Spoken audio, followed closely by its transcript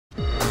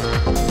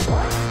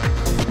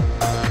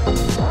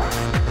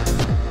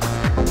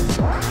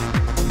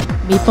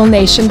Meeple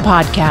Nation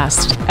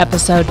Podcast,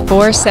 Episode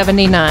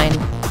 479,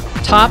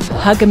 Top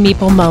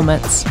HUGG-A-Meeple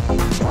Moments.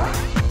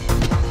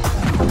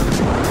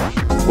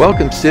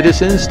 Welcome,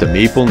 citizens, to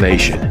Meeple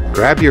Nation.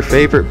 Grab your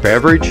favorite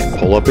beverage,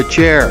 pull up a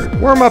chair,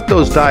 warm up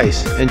those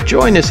dice, and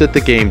join us at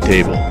the game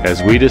table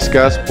as we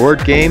discuss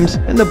board games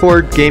and the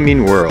board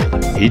gaming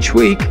world. Each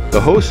week,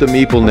 the hosts of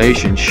Meeple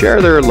Nation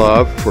share their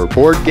love for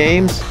board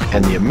games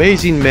and the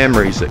amazing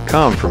memories that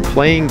come from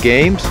playing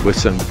games with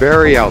some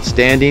very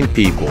outstanding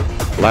people.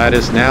 Let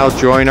us now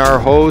join our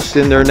hosts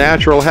in their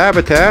natural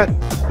habitat,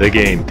 the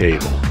game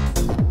table.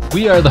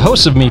 We are the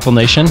hosts of Meeple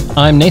Nation.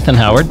 I'm Nathan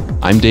Howard.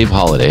 I'm Dave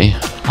Holliday.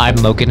 I'm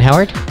Moken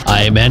Howard.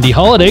 I'm Andy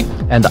Holliday.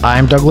 And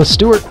I'm Douglas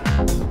Stewart.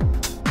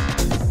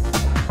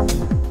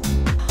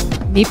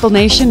 Meeple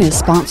Nation is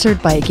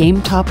sponsored by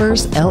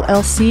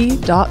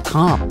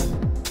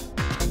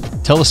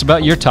GameToppersLLC.com. Tell us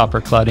about your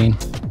topper, Claudine.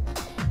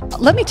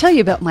 Let me tell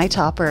you about my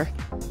topper.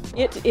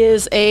 It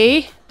is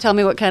tell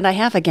me what kind I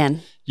have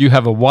again. You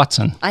have a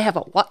Watson. I have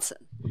a Watson.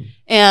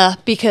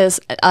 Because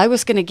I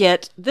was going to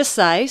get this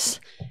size,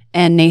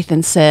 and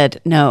Nathan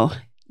said, no,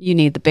 you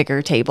need the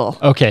bigger table.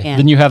 Okay,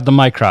 then you have the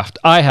Mycroft.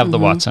 I have the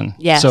Watson.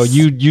 Yes. So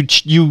you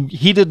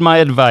heeded my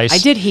advice. I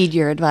did heed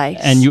your advice.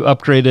 And you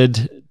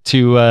upgraded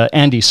to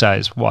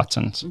Andy-size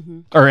Watsons,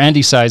 or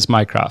Andy-size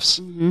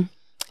Mycrofts.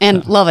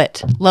 And love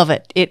it. Love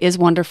it. It is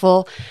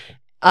wonderful.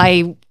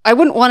 I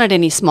wouldn't want it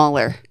any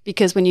smaller,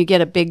 because when you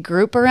get a big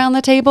group around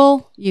the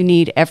table, you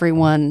need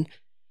everyone.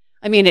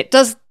 I mean, it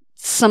does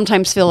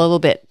sometimes feel a little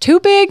bit too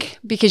big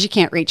because you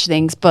can't reach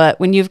things, but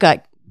when you've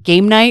got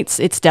game nights,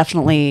 it's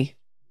definitely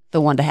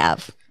the one to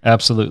have.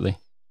 Absolutely.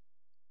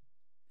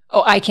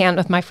 Oh, I can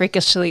with my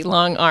freakishly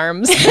long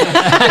arms.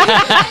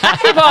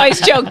 We've always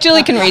joked,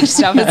 Julie can reach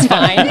stuff, it's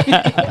fine.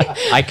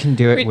 I can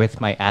do it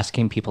with my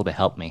asking people to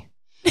help me.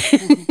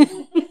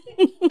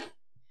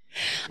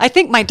 I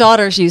think my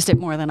daughter's used it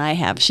more than I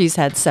have. She's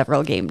had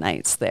several game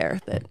nights there.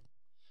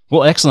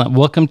 Well, excellent.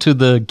 Welcome to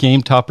the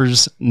Game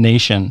Toppers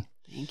Nation.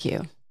 Thank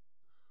you.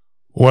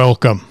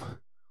 Welcome.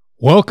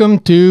 Welcome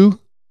to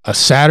a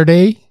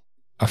Saturday,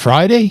 a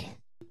Friday.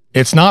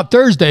 It's not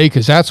Thursday,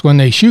 because that's when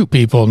they shoot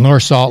people in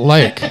North Salt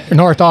Lake,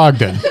 North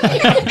Ogden.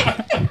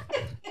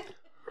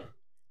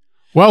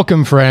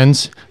 Welcome,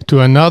 friends, to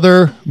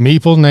another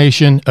Meeple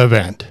Nation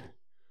event.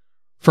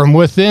 From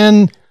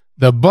within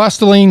the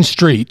bustling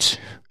streets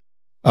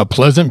of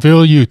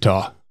Pleasantville,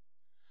 Utah,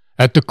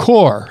 at the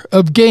core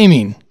of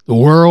gaming the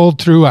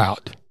world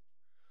throughout,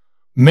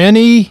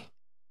 many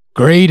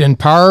great and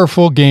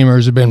powerful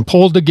gamers have been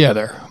pulled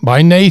together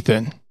by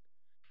Nathan,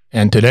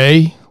 and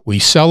today we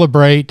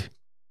celebrate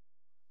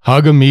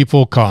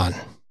HUGG-A-MeepleCon.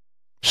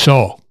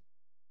 So,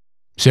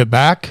 sit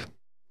back,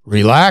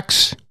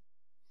 relax,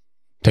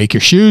 take your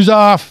shoes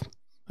off,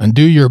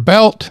 undo your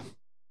belt,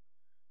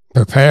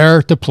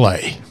 prepare to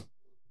play.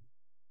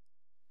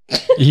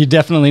 You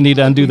definitely need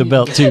to undo the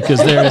belt, too, because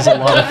there is a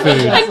lot of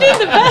food. Undo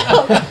the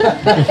belt!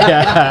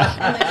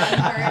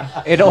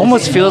 Yeah. It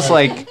almost feels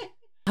like...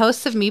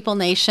 Hosts of Meeple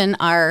Nation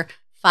are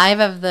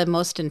 5 of the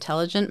most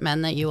intelligent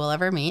men that you will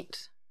ever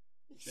meet.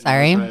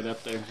 Sorry. Right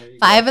up there.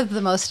 5 of the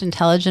most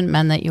intelligent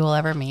men that you will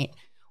ever meet.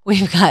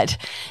 We've got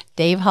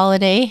Dave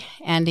Holliday,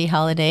 Andy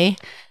Holliday,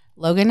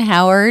 Logan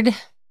Howard,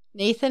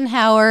 Nathan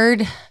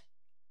Howard,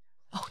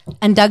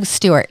 and Doug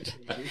Stewart.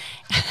 Thanks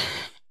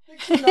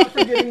for not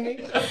forgetting me.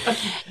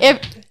 If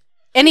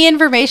any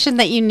information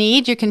that you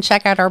need, you can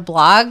check out our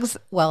blogs.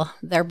 Well,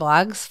 their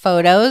blogs,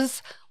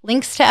 photos,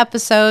 links to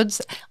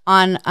episodes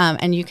on,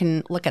 and you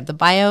can look at the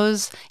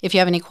bios. If you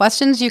have any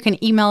questions, you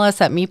can email us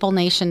at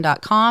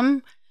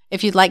meeplenation.com.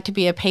 If you'd like to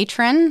be a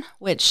patron,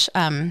 which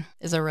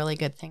is a really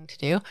good thing to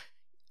do,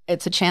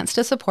 it's a chance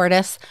to support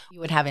us. You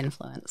would have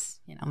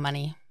influence. You know,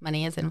 money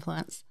is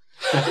influence.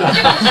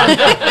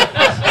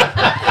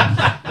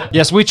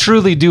 Yes, we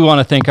truly do want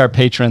to thank our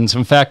patrons.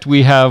 In fact,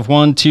 we have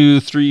 4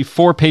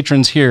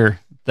 patrons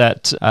here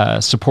that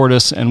support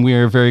us, and we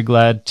are very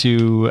glad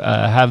to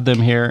have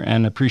them here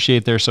and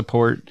appreciate their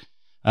support.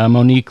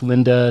 Monique,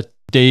 Linda,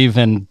 Dave,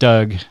 and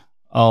Doug,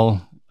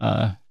 all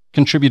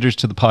contributors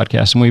to the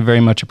podcast, and we very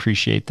much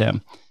appreciate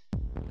them.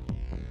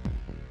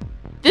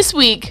 This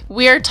week,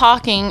 we are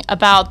talking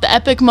about the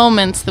epic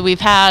moments that we've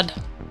had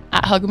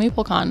at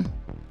HUGG-A-MeepleCon.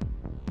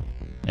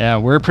 Yeah,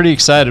 we're pretty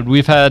excited.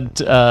 We've had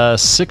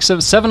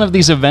 7 of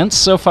these events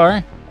so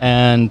far,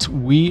 and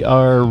we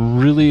are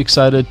really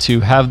excited to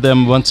have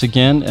them once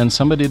again. And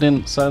somebody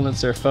didn't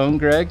silence their phone,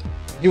 Greg.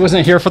 He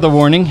wasn't here for the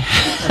warning.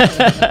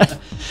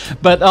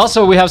 But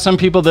also we have some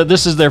people that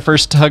this is their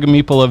first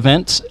HUGG-A-Meeple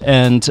event,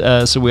 and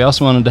so we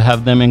also wanted to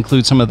have them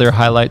include some of their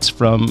highlights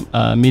from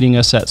meeting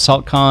us at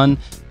SaltCon,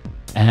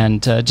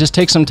 and just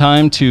take some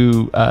time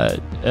to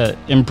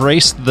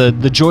embrace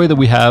the joy that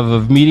we have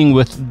of meeting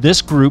with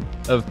this group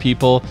of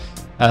people.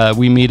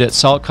 We meet at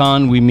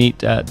SaltCon, we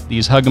meet at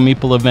these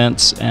HUGG-A-Meeple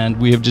events, and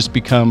we have just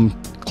become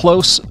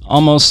close,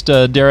 almost,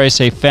 dare I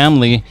say,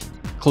 family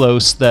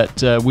close,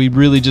 that we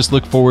really just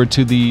look forward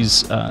to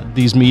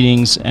these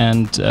meetings,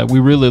 and we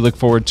really look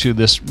forward to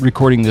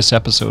recording this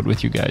episode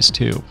with you guys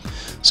too.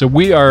 So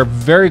we are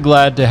very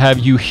glad to have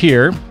you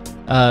here.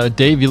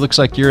 Dave, you looks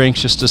like you're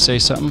anxious to say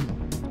something.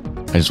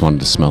 I just wanted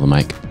to smell the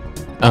mic.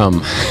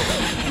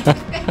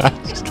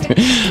 Just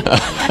kidding.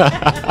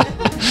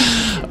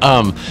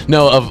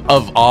 No,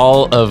 of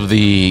all of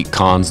the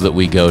cons that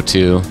we go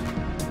to,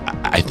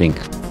 I think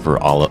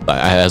for all of,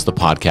 as the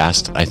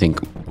podcast, I think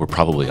we're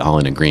probably all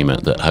in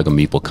agreement that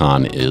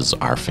HUGG-A-MeepleCon is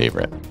our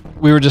favorite.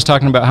 We were just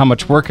talking about how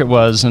much work it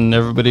was, and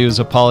everybody was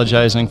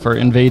apologizing for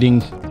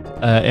invading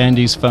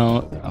Andy's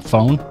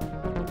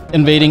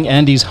invading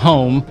Andy's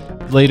home.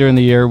 Later in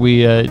the year,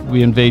 we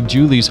invade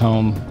Julie's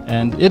home,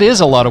 and it is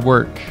a lot of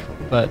work,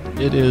 but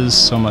it is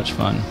so much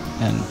fun.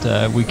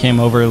 And we came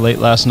over late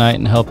last night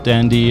and helped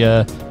Andy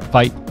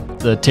fight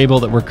the table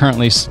that we're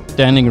currently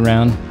standing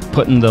around,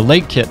 putting the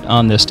lake kit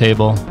on this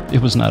table.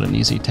 It was not an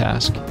easy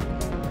task.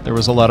 There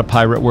was a lot of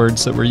pirate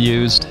words that were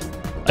used.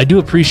 I do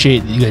appreciate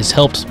that you guys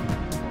helped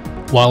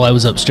while I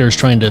was upstairs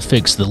trying to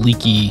fix the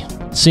leaky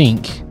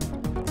sink,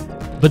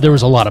 but there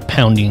was a lot of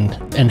pounding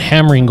and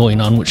hammering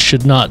going on, which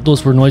should not,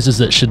 those were noises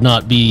that should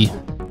not be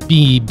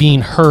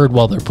being heard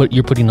while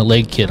you're putting a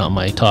leg kit on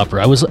my topper.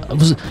 I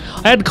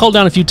had to call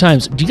down a few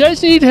times. Do you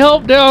guys need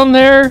help down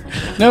there?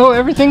 No,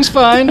 everything's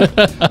fine.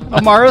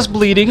 Amara's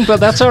bleeding, but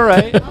that's all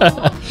right.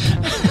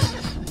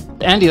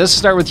 Andy, let's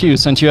start with you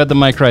since you had the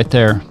mic right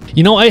there.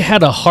 You know, I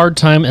had a hard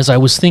time as I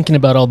was thinking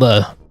about all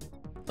the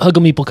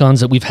HUGG-A-MeepleCons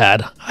that we've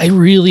had. I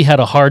really had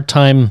a hard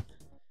time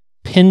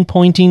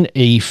pinpointing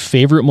a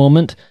favorite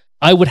moment.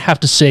 I would have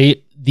to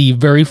say the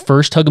very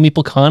first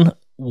HUGG-A-MeepleCon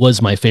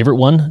was my favorite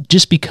one,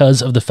 just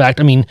because of the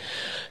fact, I mean,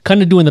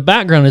 kind of doing the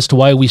background as to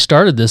why we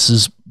started this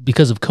is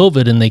because of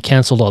COVID and they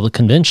canceled all the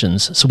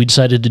conventions. So we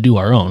decided to do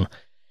our own.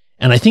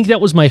 And I think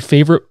that was my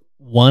favorite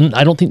one.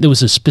 I don't think there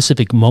was a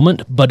specific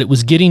moment, but it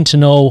was getting to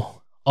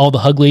know all the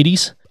Hug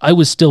ladies. I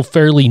was still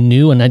fairly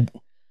new and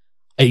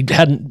I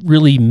hadn't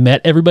really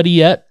met everybody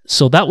yet.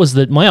 So that was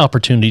my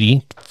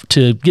opportunity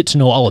to get to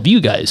know all of you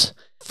guys.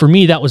 For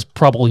me, that was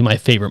probably my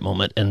favorite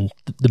moment, and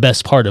the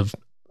best part of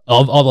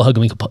all the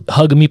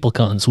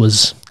HUGG-A-MeepleCons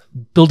was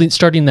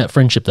starting that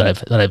friendship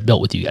that I've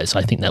built with you guys.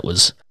 I think that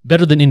was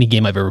better than any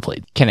game I've ever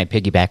played. Can I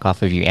piggyback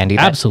off of you, Andy?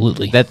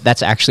 Absolutely.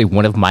 That's actually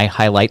one of my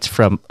highlights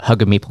from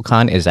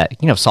HUGG-A-MeepleCon is that,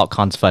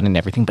 SaltCon's fun and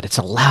everything, but it's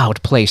a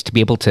loud place to be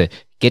able to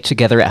get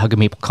together at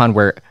HUGG-A-MeepleCon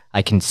where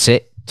I can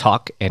sit,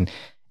 talk, and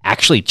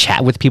actually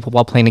chat with people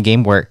while playing a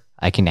game where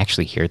I can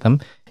actually hear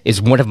them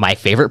is one of my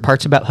favorite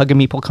parts about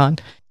HUGG-A-MeepleCon.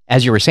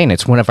 As you were saying,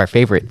 it's one of our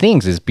favorite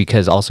things is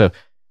because also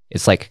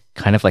it's like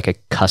kind of like a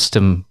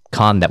custom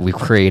con that we've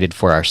created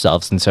for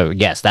ourselves. And so,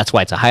 yes, that's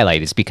why it's a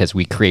highlight is because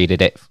we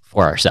created it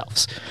for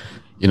ourselves.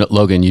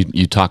 Logan,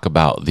 you talk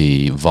about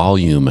the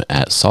volume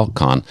at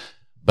SaltCon,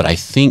 but I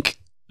think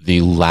the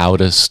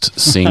loudest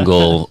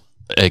single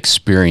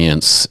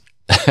experience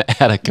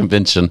at a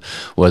convention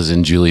was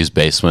in Julie's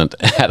basement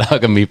at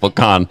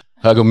HUGG-A-MeepleCon.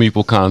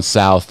 HUGG-A-MeepleCon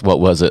South, what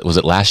was it? Was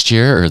it last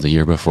year or the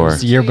year before? It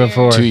was the year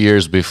before. 2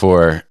 years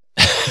before.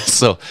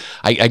 So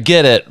I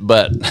get it,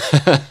 but...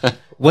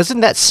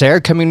 Wasn't that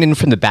Sarah coming in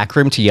from the back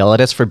room to yell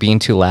at us for being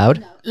too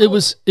loud? It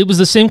was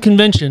the same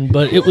convention,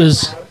 but it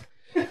was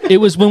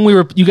when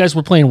you guys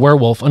were playing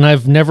Werewolf, and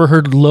I've never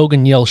heard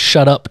Logan yell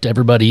 "shut up" to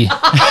everybody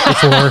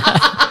before,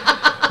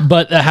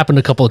 but that happened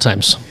a couple of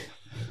times.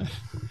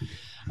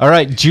 All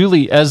right,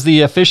 Julie, as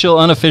the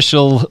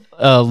unofficial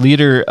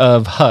leader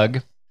of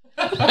HUGG.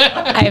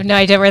 I have no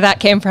idea where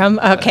that came from.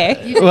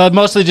 Okay. Well,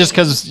 mostly just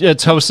because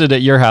it's hosted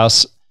at your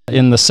house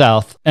in the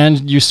South,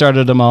 and you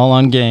started them all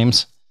on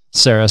games.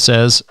 Sarah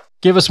says,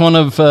 give us one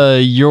of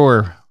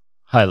your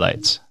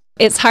highlights.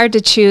 It's hard to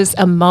choose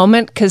a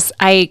moment because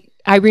I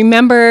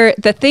remember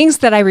the things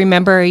that I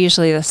remember are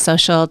usually the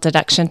social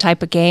deduction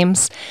type of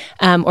games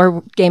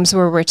or games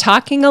where we're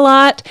talking a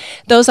lot.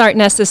 Those aren't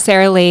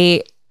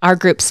necessarily our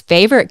group's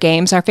favorite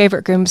games. Our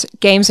favorite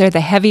games are the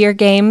heavier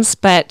games,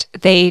 but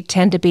they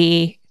tend to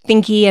be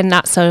thinky and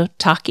not so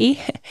talky.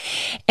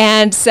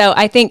 And so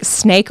I think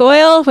snake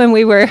oil, when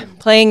we were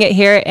playing it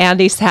here at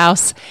Andy's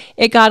house,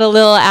 it got a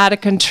little out of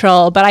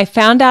control, but I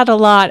found out a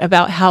lot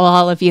about how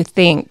all of you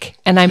think,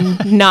 and I'm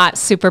not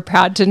super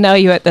proud to know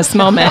you at this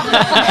moment.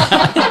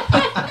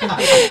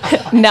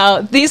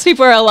 No, these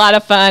people are a lot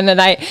of fun,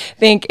 and I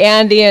think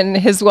Andy and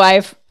his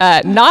wife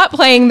not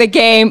playing the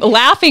game,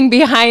 laughing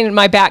behind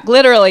my back,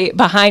 literally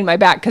behind my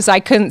back, because I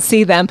couldn't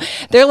see them.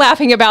 They're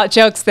laughing about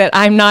jokes that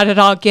I'm not at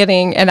all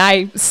getting, and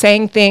I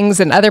saying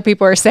things, and other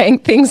people are saying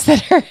things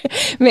that are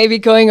maybe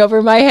going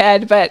over my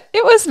head, but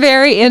it was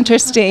very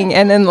interesting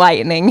and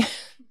enlightening.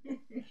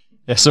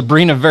 Yeah,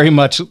 Sabrina very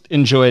much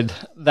enjoyed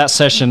that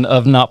session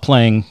of not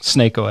playing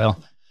snake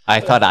oil. I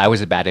thought I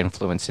was a bad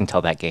influence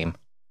until that game.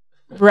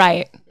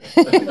 Right.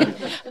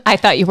 I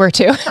thought you were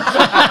too.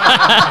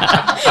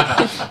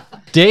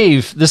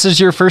 Dave, this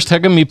is your first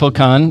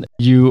HUGG-A-MeepleCon.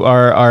 You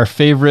are our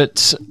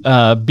favorite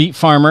beet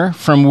farmer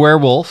from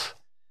Werewolf,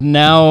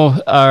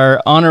 now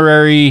our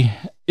honorary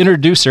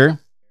introducer.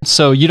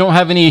 So you don't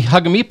have any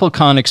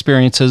HUGG-A-MeepleCon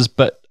experiences,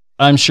 but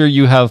I'm sure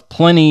you have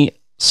plenty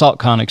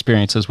SaltCon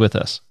experiences with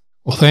us.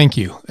 Well, thank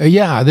you. I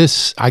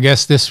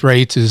guess this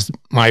rates is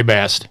my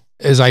best.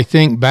 As I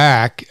think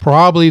back,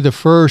 probably the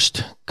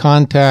first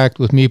contact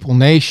with Meeple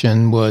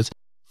Nation was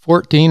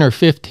 14 or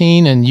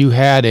 15, and you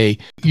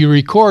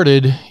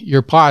recorded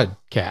your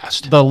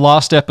podcast. The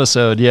lost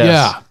episode, yes.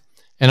 Yeah.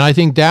 And I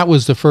think that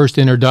was the first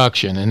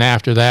introduction. And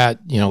after that,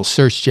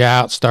 searched you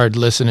out, started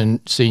listening,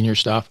 seeing your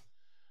stuff,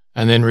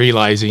 and then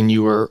realizing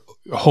you were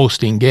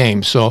hosting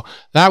games. So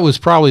that was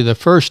probably the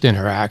first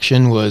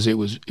interaction. It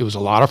was a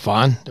lot of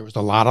fun. There was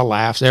a lot of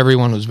laughs.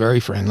 Everyone was very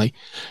friendly.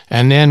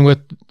 And then with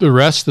the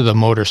rest of the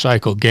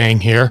motorcycle gang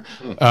here,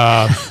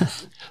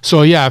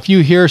 so yeah, if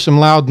you hear some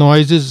loud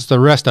noises, it's the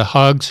rest of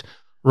Hugs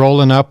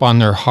rolling up on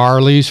their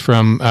Harleys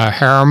from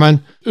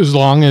Harriman. As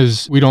long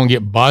as we don't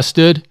get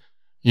busted,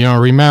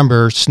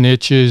 remember,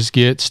 snitches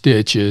get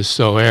stitches.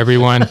 So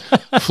everyone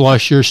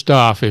flush your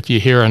stuff if you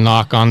hear a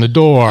knock on the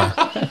door.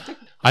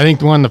 I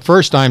think one of the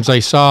first times I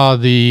saw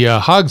the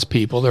Hugs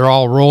people, they're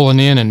all rolling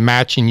in in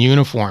matching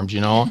uniforms,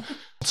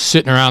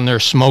 sitting around there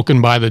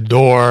smoking by the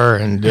door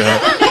and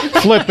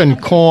flipping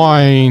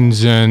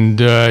coins and,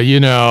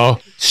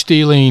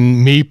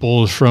 stealing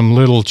meeples from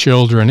little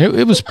children.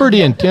 It was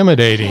pretty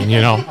intimidating,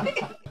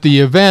 The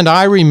event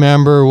I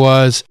remember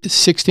was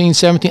 16,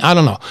 17, I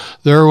don't know.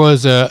 There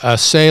was a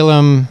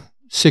Salem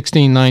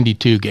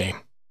 1692 game.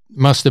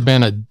 Must have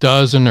been a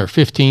dozen or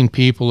 15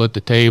 people at the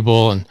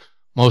table, and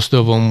most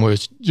of them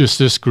was just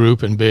this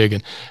group and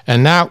big.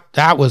 And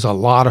that was a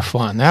lot of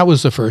fun. That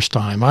was the first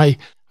time. I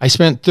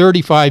spent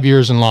 35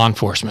 years in law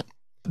enforcement.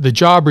 The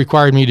job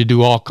required me to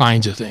do all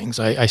kinds of things.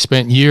 I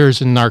spent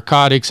years in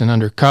narcotics and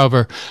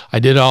undercover. I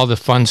did all the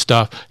fun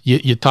stuff.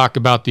 You talk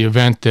about the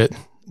event that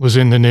was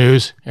in the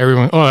news.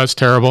 Everyone, oh, that's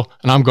terrible.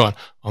 And I'm going,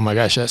 oh my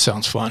gosh, that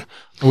sounds fun.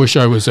 I wish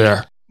I was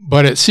there.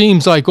 But it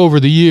seems like over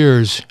the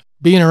years,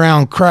 being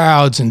around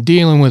crowds and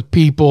dealing with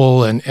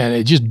people, and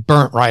it just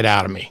burnt right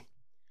out of me.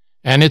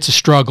 And it's a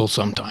struggle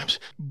sometimes.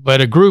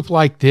 But a group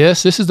like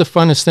this is the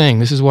funnest thing.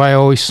 This is why I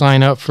always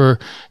sign up for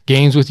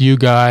games with you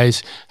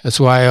guys.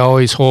 That's why I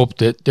always hope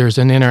that there's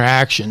an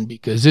interaction,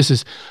 because this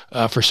is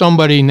for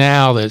somebody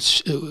now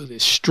that's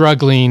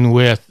struggling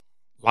with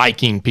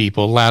liking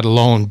people, let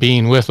alone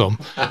being with them.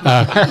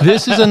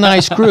 This is a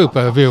nice group.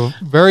 I feel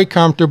very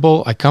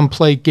comfortable. I come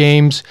play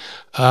games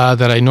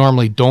that I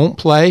normally don't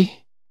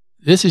play.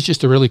 This is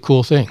just a really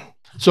cool thing.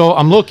 So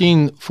I'm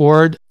looking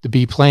forward to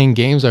be playing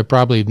games I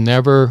probably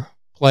never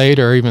played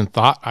or even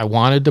thought I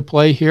wanted to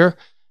play here.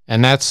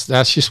 And that's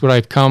just what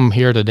I've come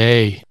here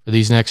today for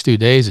these next 2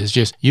 days, is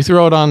just you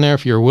throw it on there.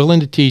 If you're willing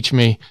to teach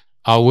me,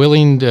 I'm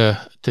willing to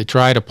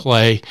try to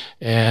play.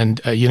 And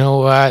you know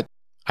what?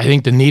 I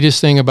think the neatest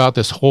thing about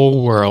this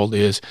whole world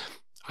is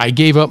I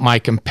gave up my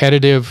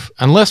competitive,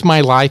 unless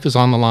my life is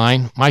on the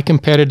line, my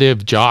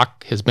competitive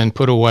jock has been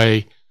put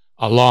away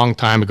a long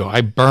time ago. I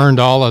burned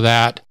all of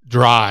that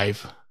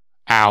drive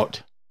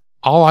out.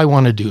 All I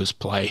want to do is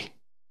play.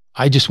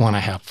 I just want to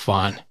have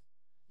fun.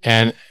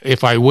 And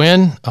if I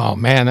win, oh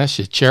man, that's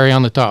just cherry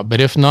on the top.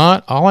 But if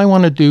not, all I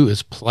want to do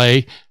is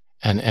play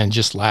and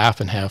just laugh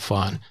and have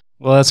fun.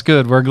 Well, that's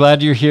good. We're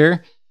glad you're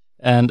here.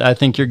 And I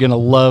think you're going to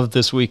love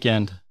this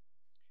weekend.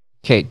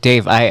 Okay,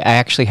 Dave, I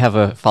actually have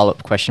a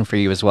follow-up question for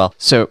you as well.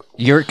 So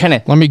you're kind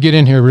of... Let me get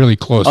in here really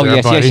close. Oh, there,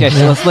 yes, buddy.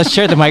 yes. Let's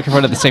share the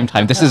microphone at the same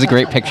time. This is a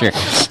great picture.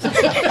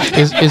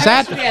 Is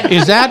that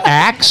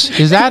Axe?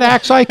 Is that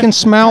Axe I can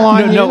smell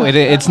on you? No,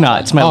 it's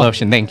not. It's my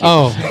lotion. Thank you.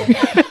 Oh.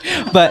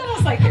 But...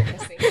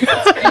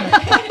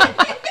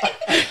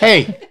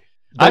 Hey,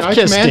 I've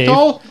kissed Dave.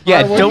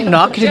 Yeah, don't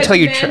knock it until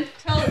you try.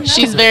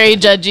 She's very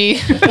judgy.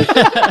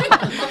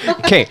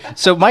 Okay,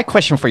 so my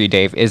question for you,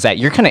 Dave, is that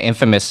you're kind of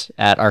infamous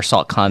at our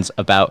Salt Cons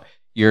about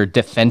your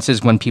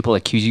defenses when people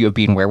accuse you of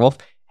being werewolf.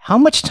 How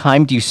much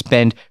time do you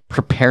spend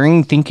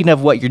preparing, thinking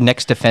of what your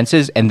next defense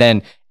is, and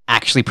then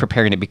actually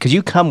preparing it? Because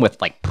you come with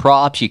like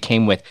props, you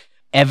came with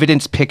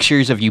evidence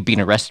pictures of you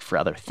being arrested for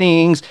other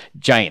things,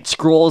 giant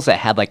scrolls that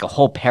had like a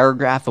whole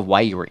paragraph of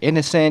why you were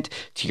innocent,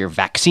 to your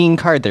vaccine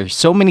card. There's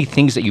so many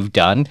things that you've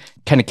done.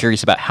 Kind of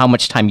curious about how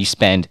much time you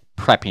spend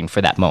prepping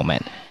for that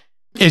moment.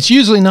 It's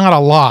usually not a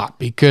lot,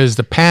 because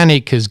the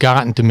panic has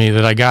gotten to me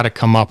that I got to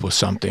come up with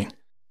something.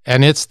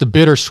 And it's the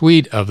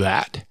bittersweet of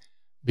that,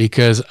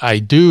 because I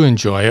do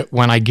enjoy it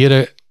when I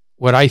get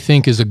what I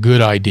think is a good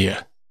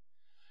idea.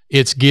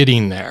 It's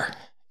getting there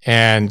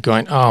and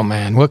going, oh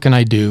man, what can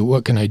I do?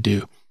 What can I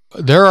do?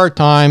 There are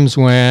times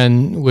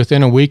when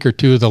within a week or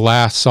two of the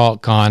last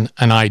SaltCon,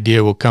 an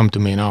idea will come to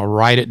me and I'll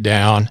write it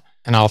down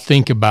and I'll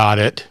think about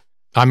it.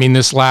 I mean,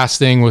 this last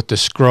thing with the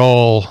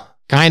scroll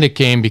kind of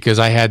came because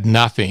I had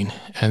nothing.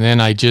 And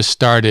then I just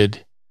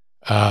started,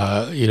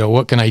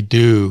 what can I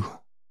do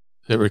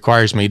that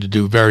requires me to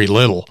do very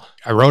little?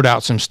 I wrote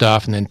out some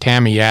stuff, and then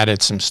Tammy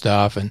added some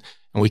stuff, and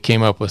we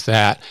came up with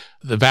that.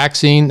 The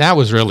vaccine, that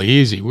was really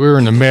easy. We were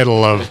in the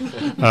middle of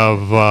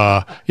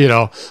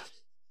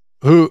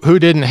who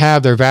didn't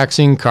have their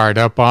vaccine card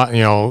up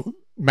on,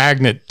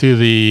 magnet to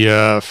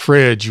the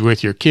fridge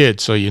with your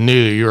kids, so you knew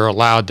you were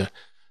allowed to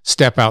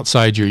step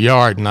outside your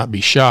yard and not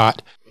be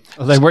shot.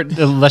 Well, they were,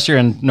 unless you're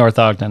in North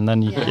Ogden,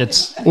 then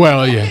it's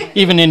Well, yeah.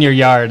 even in your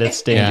yard,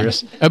 it's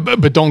dangerous.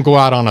 But don't go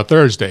out on a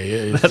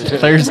Thursday.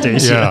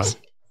 Thursdays, yes.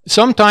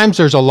 Sometimes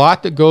there's a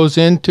lot that goes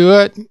into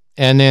it.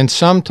 And then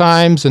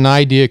sometimes an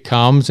idea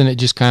comes and it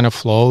just kind of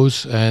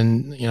flows.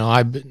 And,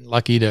 I've been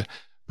lucky to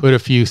put a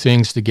few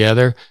things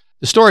together.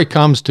 The story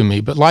comes to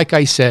me. But like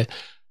I said,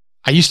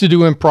 I used to do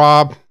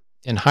improv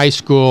in high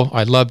school.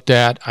 I loved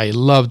that. I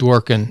loved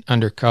working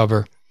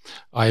undercover.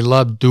 I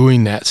loved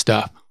doing that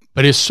stuff.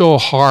 But it's so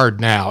hard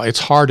now. It's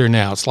harder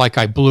now. It's like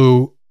I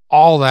blew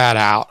all that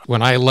out.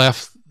 When I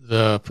left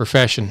the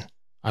profession,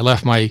 I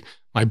left my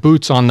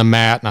boots on the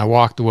mat and I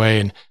walked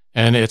away,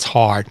 and it's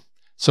hard.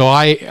 So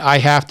I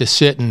have to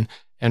sit and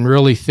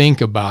really think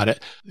about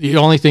it. The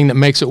only thing that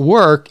makes it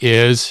work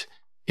is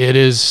it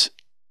is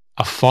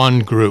a fun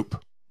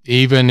group,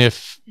 even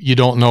if you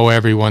don't know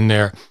everyone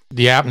there.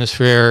 The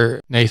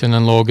atmosphere, Nathan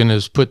and Logan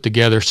has put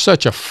together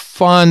such a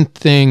fun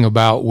thing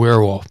about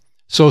werewolf.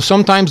 So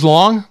sometimes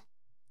long,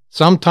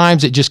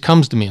 sometimes it just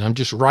comes to me and I'm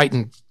just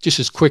writing just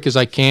as quick as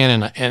I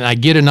can and I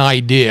get an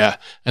idea.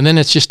 And then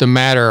it's just a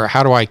matter of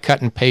how do I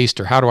cut and paste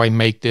or how do I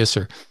make this,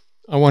 or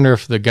I wonder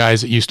if the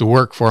guys that used to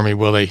work for me,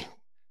 will they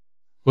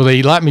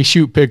let me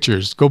shoot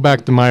pictures, go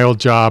back to my old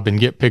job and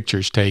get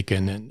pictures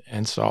taken.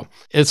 And so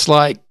it's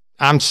like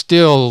I'm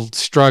still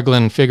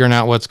struggling, figuring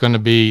out what's going to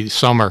be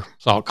summer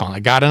SaltCon. I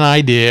got an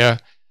idea.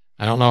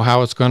 I don't know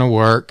how it's going to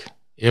work,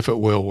 if it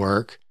will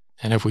work.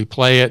 And if we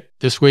play it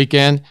this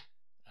weekend,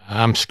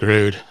 I'm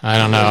screwed. I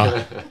don't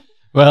know.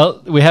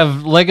 Well, we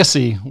have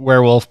Legacy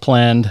Werewolf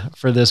planned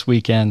for this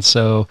weekend,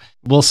 so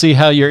we'll see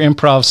how your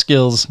improv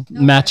skills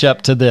match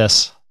up to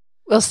this.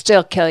 We'll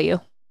still kill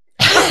you.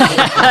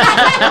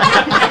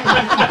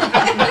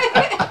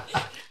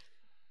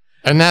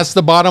 And that's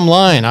the bottom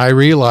line. I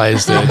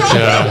realized that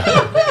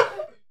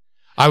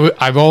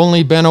I've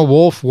only been a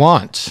wolf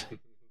once.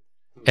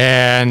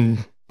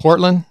 And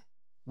Portland,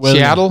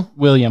 Seattle,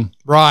 William.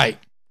 Right.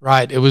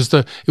 It was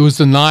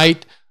the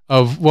night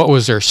of, what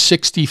was there,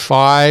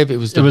 65? It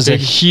was a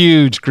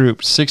huge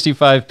group,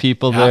 65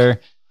 people there.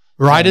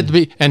 Right at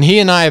the and he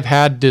and I have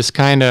had this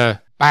kind of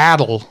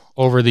battle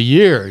over the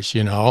years,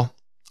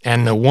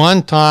 And the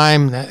one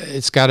time,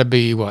 it's got to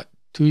be,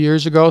 3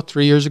 years ago,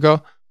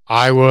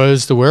 I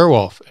was the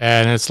werewolf.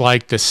 And it's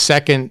like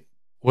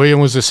William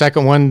was the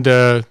second one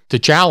to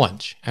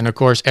challenge. And of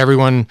course,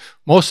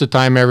 most of the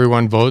time,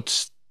 everyone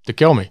votes to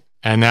kill me.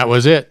 And that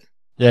was it.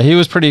 Yeah, he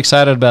was pretty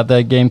excited about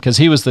that game because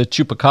he was the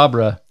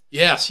Chupacabra.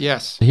 Yes.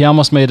 He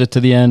almost made it to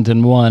the end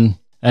and won.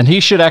 And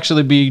he should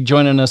actually be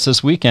joining us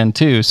this weekend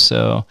too.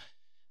 So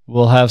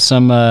we'll have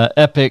some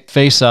epic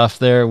face-off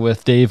there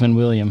with Dave and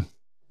William.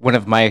 One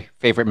of my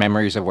favorite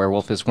memories of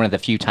werewolf is one of the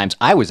few times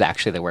I was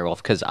actually the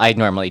werewolf, because I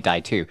normally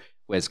die too,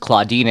 was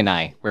Claudine and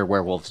I were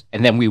werewolves,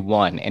 and then we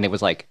won, and it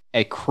was like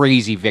a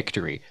crazy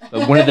victory.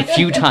 But one of the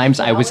few times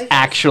I was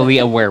actually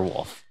a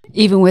werewolf.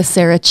 Even with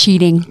Sarah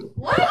cheating.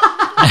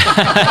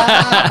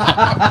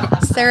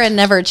 Sarah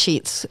never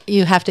cheats.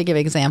 You have to give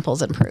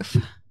examples and proof.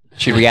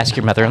 Should we ask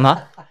your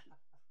mother-in-law?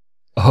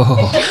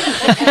 Oh.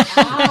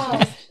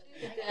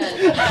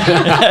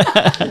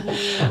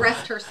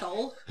 Rest her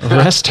soul.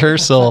 Rest her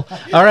soul.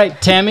 All right,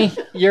 Tammy,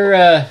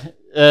 you're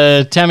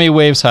Tammy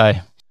waves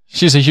high.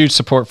 She's a huge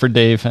support for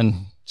Dave,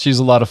 and she's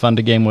a lot of fun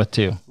to game with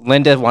too.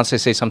 Linda wants to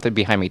say something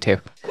behind me too.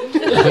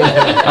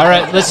 All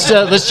right,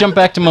 let's jump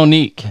back to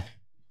Monique.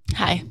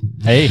 Hi.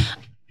 Hey.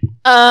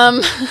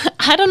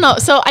 I don't know.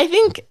 So I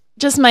think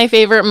just my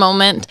favorite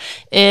moment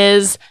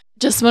is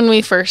just when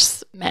we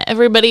first met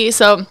everybody.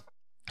 So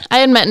I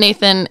had met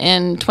Nathan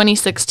in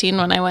 2016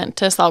 when I went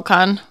to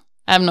SaltCon.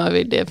 I have no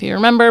idea if you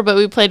remember, but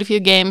we played a few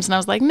games and I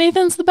was like,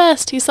 Nathan's the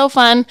best. He's so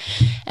fun.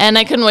 And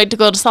I couldn't wait to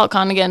go to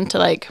SaltCon again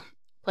to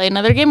play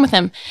another game with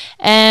him.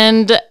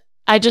 And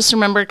I just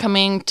remember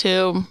coming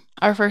to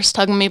our first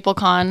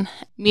HUGG-A-MeepleCon,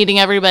 meeting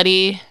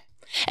everybody.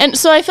 And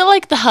so I feel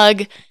like the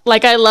Hug,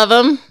 I love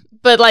them,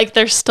 but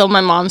they're still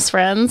my mom's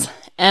friends.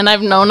 And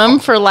I've known them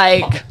for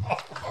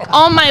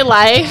all my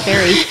life.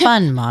 Very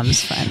fun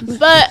mom's friends.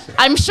 But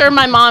I'm sure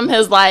my mom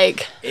has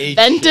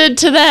vented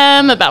to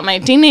them about my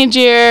teenage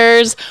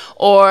years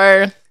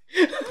or,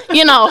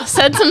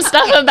 said some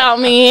stuff about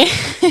me.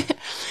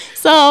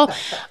 So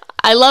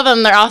I love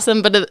them. They're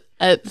awesome. But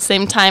at the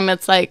same time,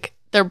 it's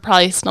they're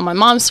probably still my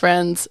mom's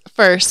friends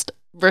first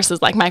versus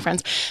my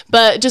friends.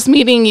 But just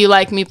meeting you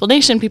Meeple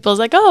Nation people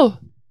is oh,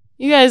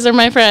 you guys are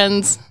my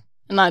friends.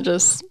 And not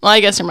just, I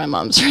guess you're my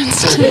mom's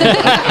friends too.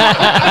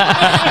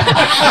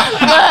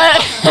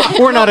 But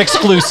we're not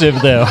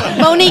exclusive though.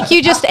 Monique,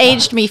 you just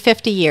aged me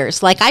 50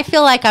 years. I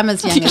feel like I'm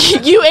as young as you.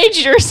 You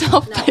aged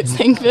yourself by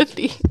saying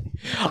 50.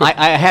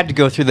 I had to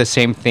go through the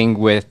same thing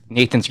with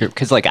Nathan's group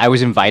because I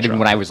was invited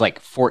when I was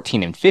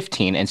 14 and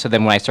 15. And so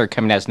then when I started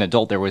coming as an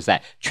adult, there was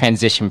that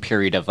transition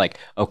period of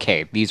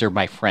okay, these are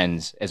my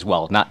friends as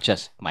well, not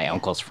just my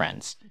uncle's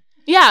friends.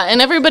 Yeah,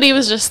 and everybody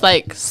was just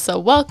so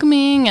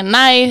welcoming and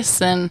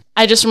nice. And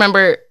I just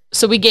remember,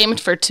 so we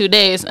gamed for 2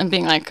 days and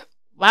being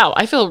wow,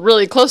 I feel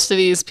really close to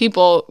these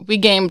people.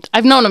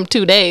 I've known them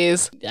 2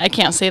 days. I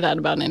can't say that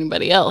about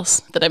anybody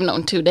else that I've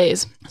known 2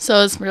 days. So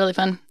it was really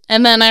fun.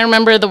 And then I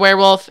remember the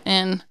werewolf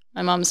in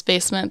my mom's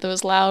basement that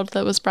was loud,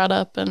 that was brought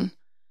up and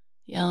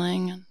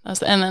yelling. And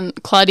then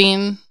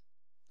Claudine,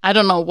 I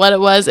don't know what it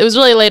was. It was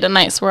really late at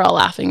night, so we're all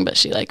laughing, but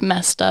she like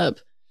messed up.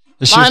 She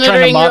was trying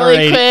to moderate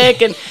really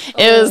quick, and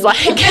it was like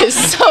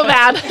it's so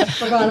bad.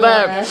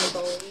 But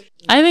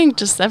I think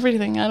just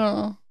everything. I don't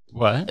know.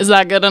 What? Is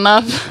that good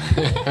enough?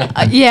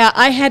 Yeah,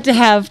 I had to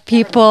have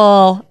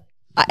people,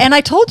 and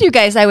I told you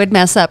guys I would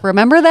mess up.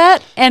 Remember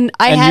that? And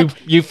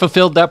you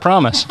fulfilled that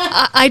promise.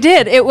 I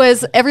did. It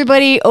was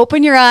everybody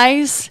open your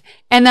eyes,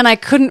 and then I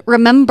couldn't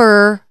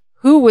remember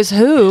who was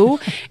who,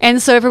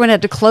 and so everyone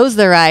had to close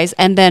their eyes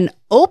and then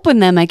open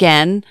them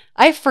again.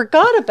 I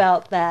forgot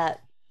about that.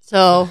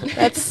 So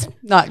that's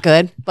not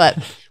good, but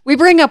we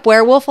bring up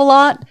werewolf a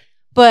lot,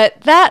 but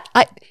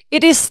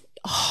it is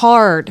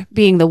hard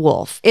being the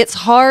wolf. It's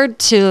hard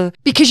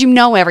because you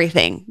know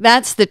everything.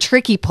 That's the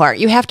tricky part.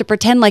 You have to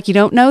pretend like you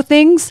don't know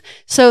things.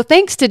 So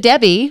thanks to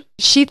Debbie,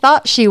 she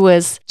thought she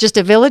was just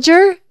a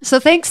villager. So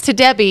thanks to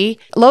Debbie,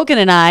 Logan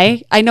and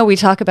I know we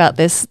talk about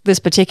this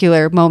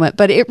particular moment,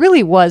 but it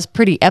really was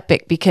pretty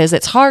epic because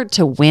it's hard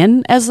to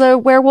win as a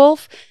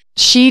werewolf.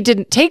 She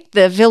didn't take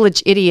the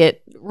village idiot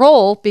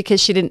role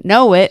because she didn't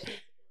know it.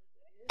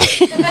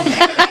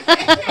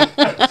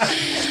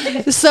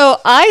 So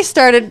I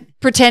started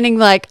pretending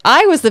like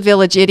I was the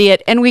village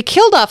idiot, and we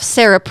killed off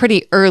Sarah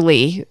pretty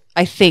early,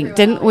 I think,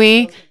 didn't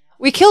we?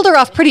 We killed her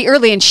off pretty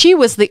early, and she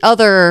was the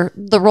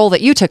role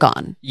that you took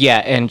on. Yeah,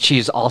 and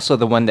she's also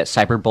the one that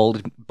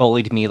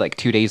bullied me like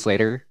 2 days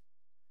later.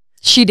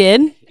 She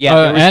did? Yeah,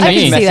 there was and I can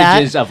see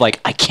messages that. of like,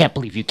 I can't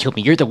believe you killed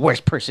me. You're the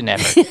worst person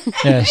ever.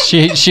 Yeah,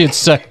 she had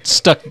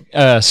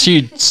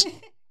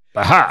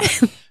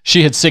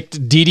she had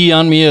sicked Dee Dee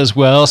on me as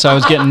well, so I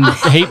was getting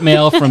hate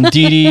mail from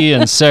Dee Dee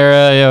and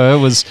Sarah. Yeah, it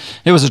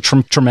was a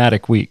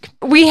traumatic week.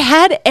 We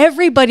had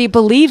everybody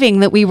believing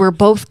that we were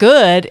both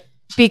good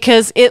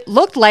because it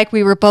looked like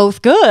we were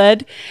both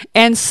good.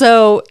 And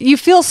so you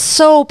feel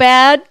so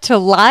bad to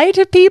lie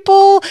to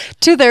people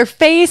to their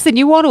face, and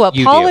you want to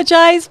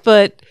apologize,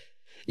 but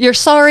you're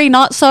sorry,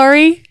 not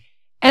sorry.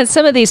 And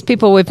some of these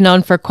people we've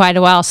known for quite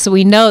a while, so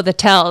we know the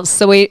tells.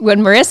 So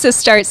when Marissa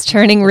starts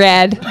turning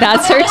red,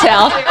 that's her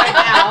tell.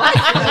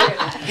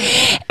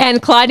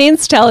 And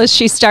Claudine's tell is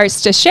she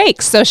starts to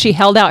shake. So she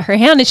held out her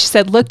hand and she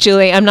said, "Look,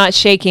 Julie, I'm not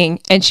shaking."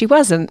 And she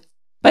wasn't.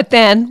 But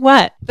then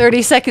what?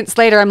 30 seconds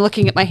later, I'm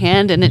looking at my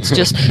hand and it's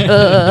just,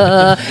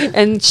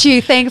 and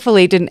she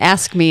thankfully didn't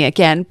ask me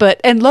again.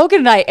 And Logan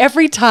and I,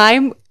 every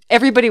time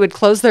everybody would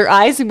close their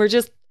eyes and we're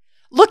just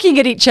looking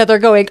at each other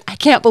going, I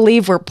can't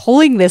believe we're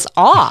pulling this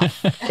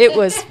off. It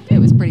was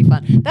pretty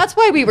fun. That's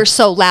why we were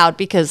so loud,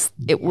 because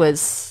it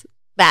was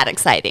that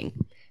exciting.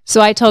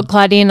 So I told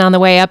Claudine on the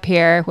way up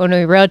here when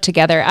we rode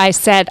together, I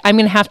said, I'm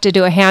going to have to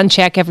do a hand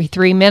check every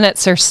 3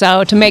 minutes or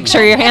so to make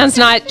sure your hand's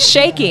not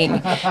shaking,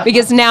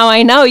 because now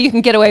I know you can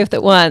get away with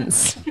it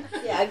once.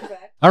 Yeah, exactly.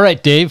 All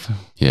right, Dave.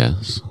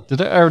 Yes.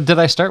 Did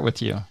I start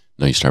with you?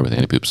 No, you start with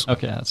Annie Poops.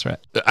 Okay, that's right.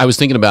 I was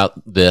thinking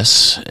about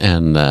this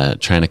and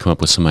trying to come up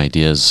with some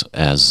ideas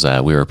as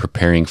we were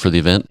preparing for the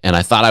event. And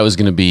I thought I was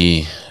going to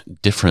be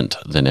different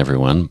than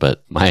everyone,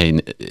 but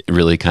mine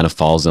really kind of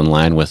falls in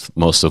line with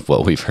most of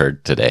what we've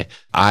heard today.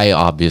 I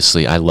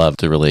love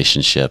the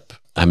relationship.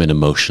 I'm an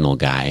emotional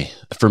guy.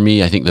 For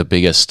me, I think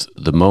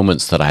the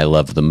moments that I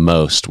loved the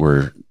most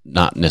were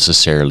not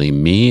necessarily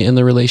me in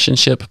the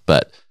relationship,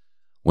 but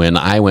when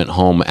I went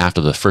home after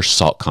the first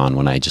SaltCon,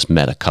 when I just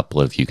met a couple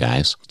of you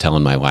guys,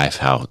 telling my wife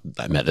how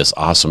I met this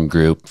awesome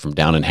group from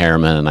down in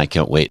Harriman and I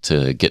can't wait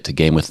to get to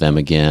game with them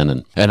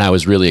again. And I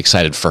was really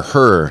excited for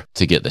her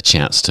to get the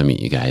chance to meet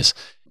you guys.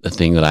 The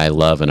thing that I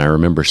love and I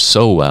remember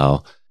so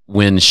well,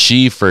 when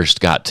she first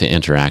got to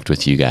interact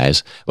with you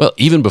guys, well,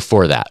 even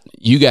before that,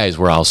 you guys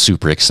were all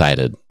super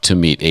excited to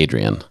meet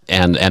Adrian.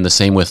 And the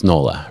same with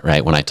Nola,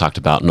 right? When I talked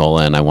about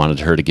Nola and I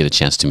wanted her to get a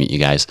chance to meet you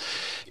guys,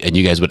 and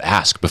you guys would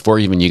ask, before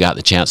even you got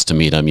the chance to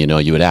meet him,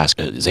 you would ask,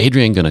 is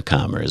Adrian going to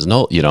come, or is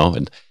Nola,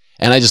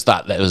 and I just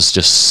thought that was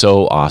just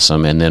so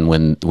awesome. And then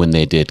when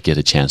they did get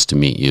a chance to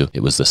meet you, it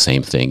was the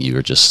same thing. You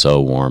were just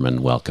so warm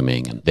and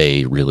welcoming, and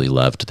they really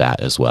loved that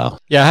as well.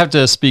 Yeah, I have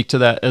to speak to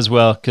that as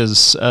well,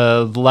 because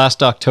the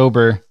last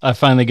October, I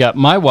finally got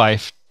my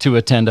wife to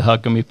attend a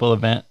HUGG-A-Meeple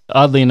event.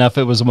 Oddly enough,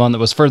 it was the one that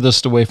was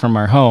furthest away from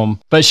our home,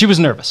 but she was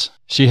nervous.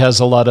 She has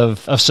a lot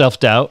of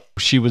self-doubt.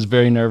 She was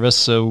very nervous,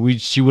 so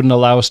she wouldn't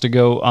allow us to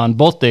go on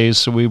both days,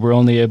 so we were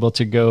only able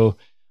to go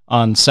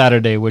on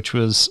Saturday, which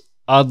was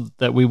odd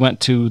that we went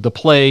to the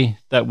play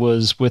that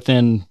was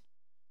within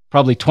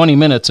probably 20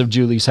 minutes of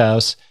Julie's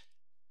house,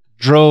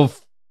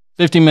 drove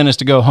 50 minutes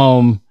to go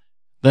home,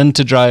 then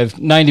to drive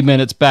 90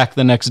 minutes back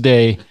the next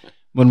day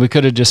when we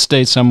could have just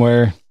stayed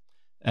somewhere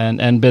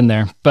and been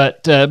there,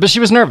 but she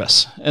was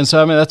nervous, and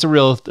so I mean that's a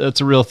real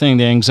thing.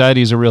 The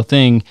anxiety is a real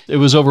thing. It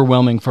was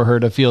overwhelming for her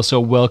to feel so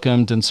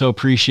welcomed and so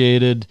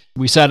appreciated.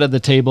 We sat at the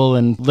table,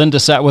 and Linda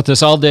sat with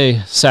us all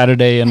day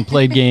Saturday and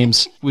played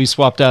games. We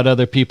swapped out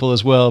other people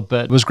as well,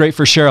 but it was great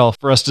for Cheryl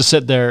for us to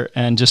sit there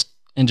and just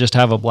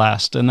have a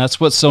blast. And that's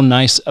what's so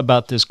nice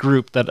about this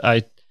group, that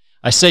I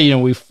say,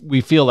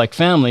 we feel like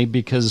family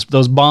because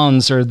those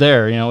bonds are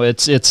there.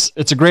 It's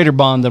a greater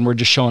bond than we're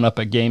just showing up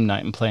at game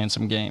night and playing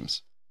some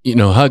games.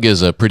 HUGG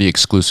is a pretty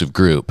exclusive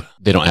group.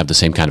 They don't have the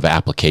same kind of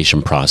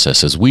application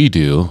process as we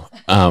do.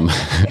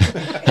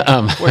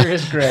 Where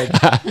is Greg?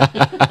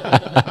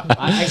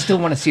 I still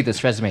want to see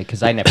this resume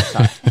because I never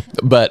saw it.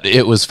 But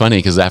it was funny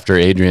because after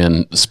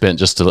Adrian spent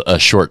just a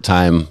short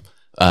time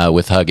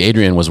with HUGG,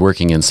 Adrian was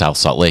working in South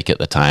Salt Lake at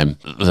the time.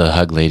 The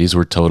HUGG ladies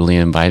were totally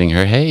inviting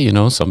her, hey,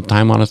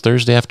 sometime on a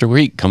Thursday after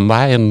week, come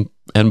by and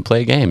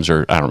play games.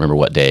 Or I don't remember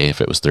what day, if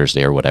it was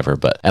Thursday or whatever.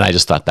 And I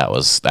just thought that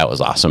was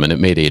awesome. And it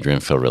made Adrian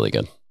feel really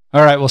good.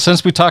 All right. Well,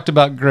 since we talked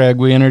about Greg,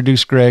 we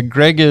introduced Greg.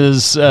 Greg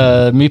is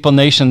Meeple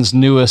Nation's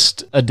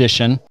newest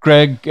addition.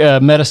 Greg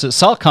met us at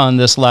SaltCon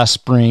this last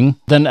spring.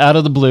 Then out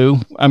of the blue,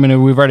 I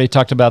mean, we've already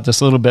talked about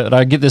this a little bit, but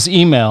I get this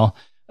email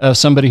of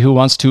somebody who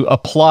wants to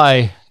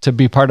apply to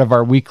be part of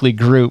our weekly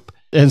group.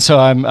 And so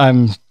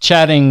I'm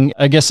chatting,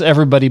 I guess,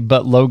 everybody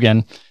but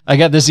Logan. I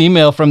got this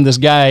email from this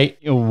guy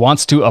who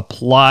wants to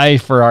apply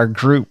for our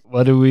group.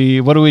 What do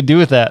we do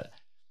with that?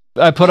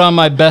 I put on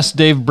my best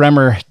Dave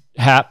Bremer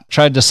hat,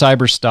 tried to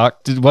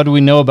cyberstalk. What do we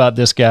know about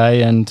this guy?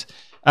 And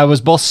I was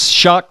both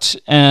shocked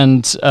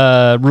and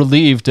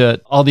relieved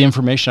at all the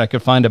information I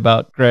could find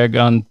about Greg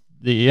on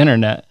the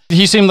internet.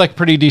 He seemed like a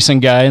pretty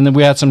decent guy, and then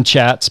we had some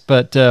chats.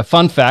 But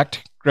fun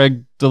fact,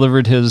 Greg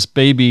delivered his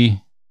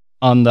baby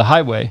on the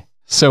highway.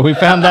 So we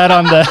found that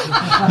on the...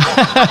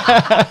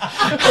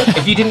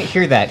 If you didn't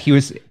hear that, he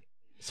was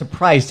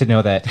surprised to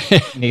know that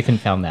Nathan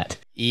found that.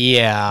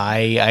 Yeah,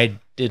 I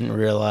didn't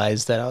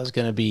realize that I was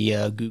going to be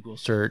Google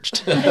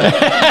searched. Well,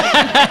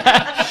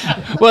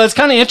 it's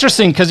kind of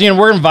interesting because,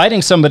 we're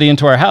inviting somebody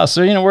into our house.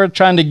 So, we're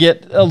trying to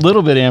get a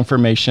little bit of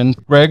information.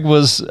 Greg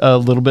was a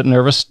little bit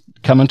nervous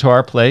coming to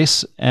our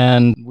place,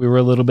 and we were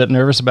a little bit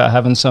nervous about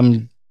having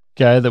some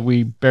guy that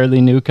we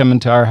barely knew come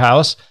into our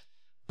house,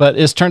 but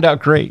it's turned out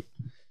great.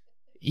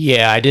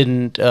 Yeah, I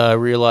didn't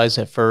realize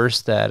at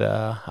first that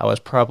I was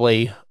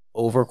probably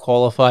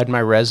overqualified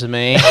my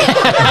resume. But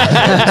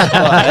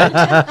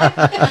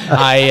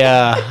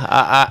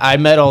I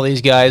met all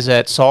these guys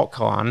at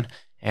SaltCon,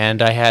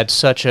 and I had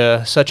such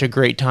a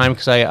great time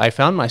because I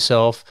found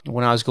myself,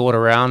 when I was going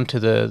around to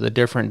the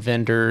different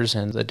vendors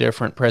and the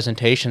different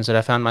presentations, that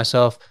I found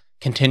myself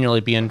continually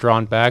being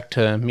drawn back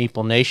to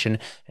Meeple Nation,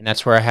 and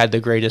that's where I had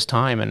the greatest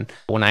time. And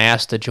when I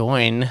asked to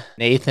join,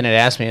 Nathan had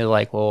asked me,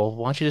 like, well,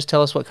 why don't you just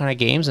tell us what kind of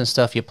games and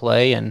stuff you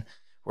play and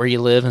where you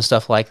live and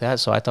stuff like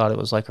that. So I thought it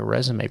was like a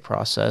resume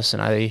process,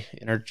 and I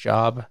entered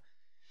job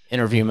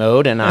interview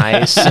mode, and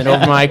I sent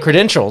over my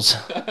credentials.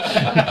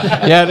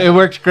 Yeah, it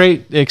worked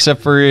great,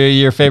 except for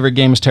your favorite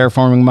game is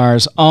Terraforming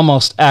Mars.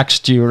 Almost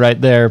axed you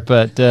right there,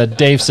 but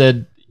Dave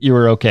said you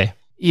were okay.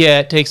 Yeah,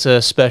 it takes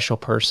a special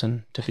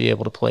person to be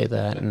able to play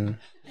that, and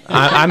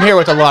I'm here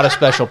with a lot of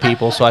special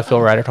people, so I feel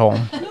right at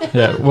home.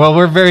 Yeah, well,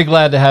 we're very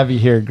glad to have you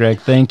here, Greg.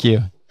 Thank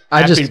you.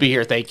 Happy to be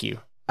here. Thank you.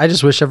 I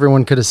just wish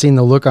everyone could have seen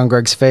the look on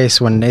Greg's face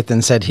when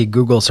Nathan said he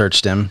Google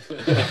searched him,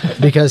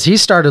 because he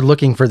started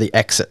looking for the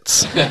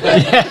exits.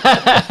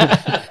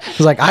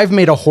 He's like, I've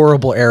made a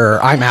horrible error.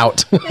 I'm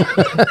out.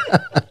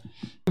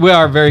 We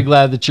are very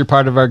glad that you're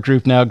part of our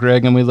group now,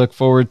 Greg, and we look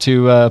forward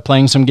to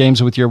playing some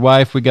games with your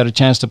wife. We got a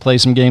chance to play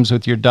some games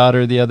with your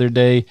daughter the other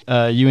day.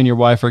 You and your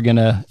wife are going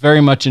to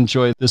very much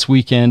enjoy this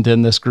weekend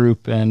and this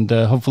group, and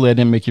hopefully I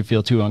didn't make you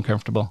feel too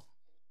uncomfortable.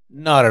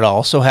 Not at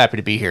all. So happy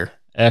to be here.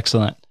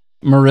 Excellent.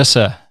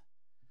 Marissa,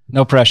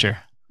 no pressure.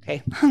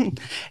 Okay.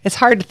 It's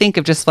hard to think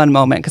of just one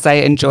moment because I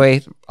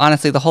enjoy,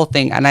 honestly, the whole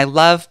thing. And I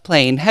love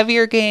playing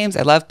heavier games.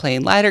 I love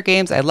playing lighter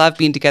games. I love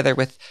being together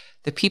with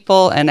the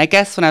people. And I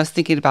guess when I was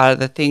thinking about it,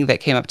 the thing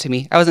that came up to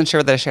me, I wasn't sure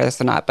whether to share this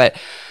or not, but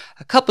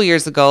a couple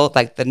years ago,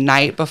 like the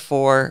night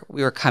before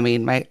we were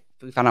coming,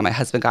 we found out my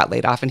husband got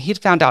laid off, and he'd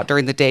found out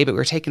during the day, but we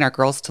were taking our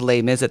girls to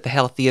Les Mis at the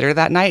Hale Theater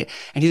that night,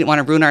 and he didn't want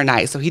to ruin our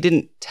night. So he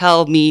didn't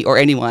tell me or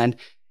anyone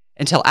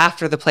until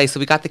after the play. So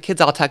we got the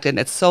kids all tucked in.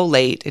 It's so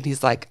late. And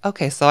he's like,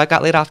 okay, so I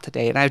got laid off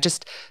today. And I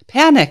just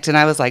panicked. And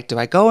I was like, do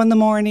I go in the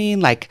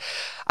morning? Like,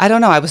 I don't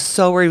know. I was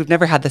so worried. We've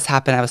never had this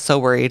happen. I was so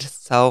worried.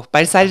 So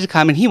I decided to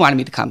come, and he wanted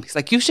me to come. He's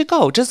like, you should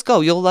go. Just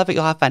go. You'll love it.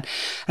 You'll have fun.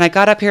 And I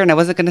got up here and I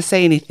wasn't going to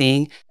say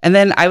anything. And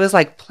then I was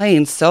like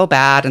playing so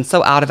bad and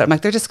so out of it. I'm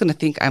like, they're just going to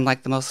think I'm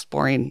like the most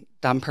boring,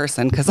 dumb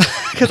person because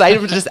I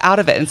was just out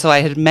of it. And so I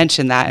had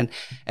mentioned that, and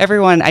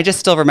everyone, I just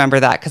still remember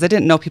that because I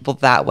didn't know people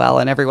that well.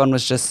 And everyone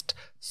was just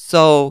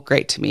so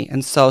great to me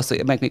and so sweet.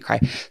 It made me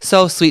cry.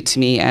 So sweet to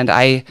me. And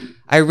I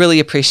I really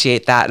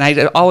appreciate that. And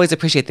I always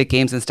appreciate the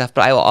games and stuff,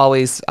 but I will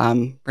always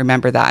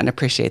remember that and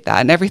appreciate that.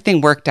 And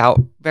everything worked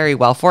out very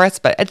well for us.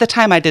 But at the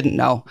time, I didn't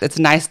know. It's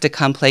nice to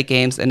come play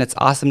games, and it's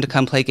awesome to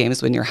come play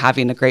games when you're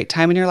having a great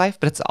time in your life.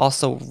 But it's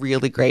also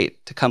really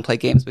great to come play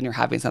games when you're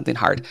having something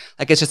hard.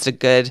 Like, it's just a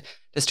good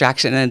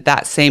distraction. And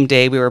that same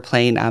day, we were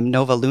playing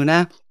Nova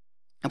Luna.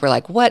 And we're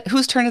like, what?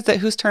 Whose turn is it?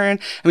 Whose turn?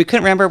 And we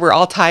couldn't remember. We're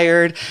all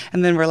tired.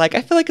 And then we're like,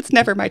 I feel like it's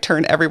never my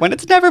turn, everyone.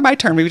 It's never my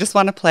turn. We just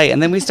want to play.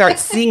 And then we start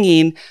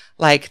singing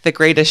like The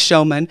Greatest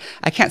Showman.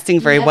 I can't sing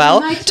very well.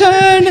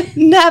 Turn,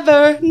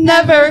 never,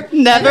 never,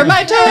 never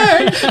my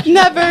turn,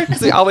 never.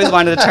 Because we always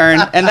wanted a turn.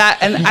 And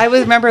I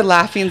would remember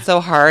laughing so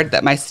hard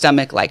that my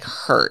stomach like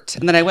hurt.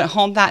 And then I went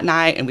home that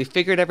night and we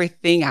figured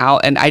everything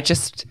out and I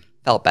just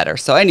felt better.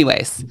 So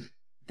anyways,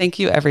 thank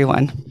you,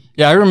 everyone.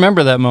 Yeah, I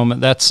remember that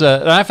moment.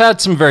 And I've had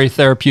some very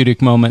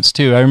therapeutic moments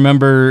too. I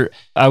remember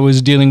I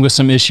was dealing with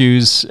some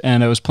issues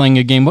and I was playing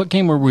a game. What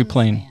game were we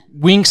playing?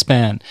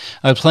 Wingspan.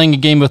 I was playing a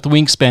game with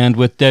Wingspan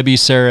with Debbie,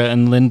 Sarah,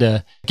 and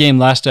Linda. The game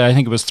lasted, I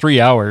think it was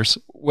 3 hours,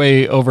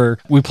 way over.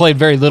 We played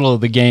very little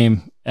of the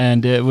game.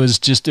 And it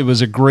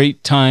was a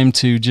great time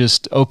to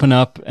just open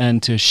up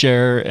and to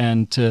share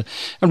and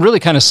really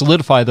kind of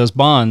solidify those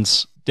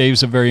bonds.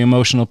 Dave's a very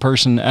emotional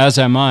person, as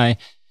am I.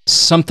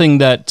 Something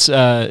that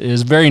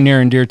is very near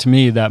and dear to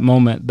me, that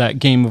moment, that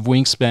game of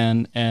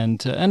Wingspan,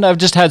 and I've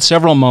just had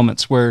several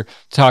moments where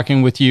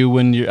talking with you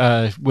when you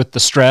with the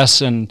stress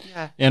and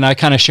I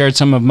kind of shared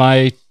some of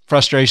my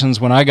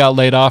frustrations when I got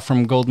laid off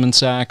from Goldman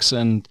Sachs,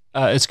 and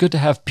it's good to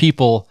have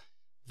people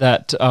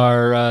that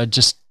are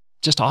just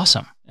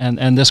awesome,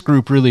 and this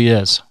group really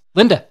is.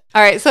 Linda.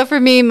 All right. So for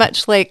me,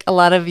 much like a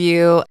lot of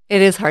you,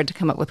 it is hard to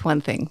come up with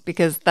one thing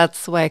because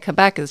that's why I come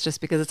back, is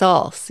just because it's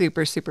all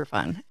super, super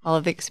fun. All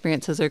of the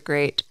experiences are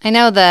great. I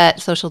know that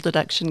social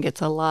deduction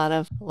gets a lot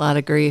of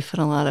grief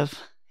and a lot of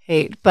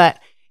hate, but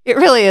it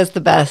really is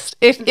the best.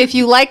 If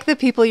you like the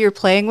people you're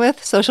playing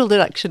with, social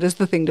deduction is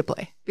the thing to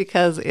play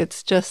because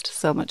it's just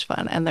so much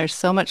fun and there's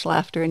so much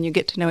laughter and you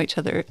get to know each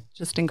other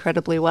just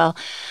incredibly well.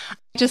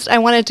 I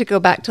wanted to go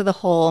back to the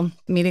whole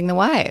meeting the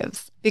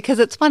wives because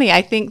it's funny.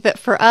 I think that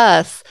for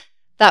us,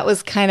 that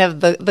was kind of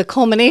the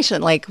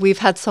culmination. Like, we've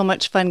had so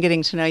much fun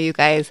getting to know you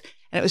guys.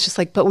 And it was just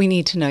like, but we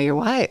need to know your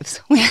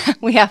wives.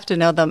 We have to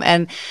know them.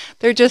 And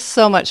they're just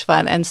so much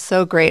fun and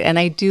so great. And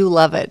I do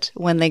love it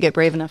when they get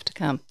brave enough to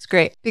come. It's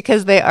great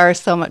because they are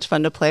so much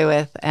fun to play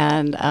with.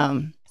 And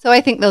so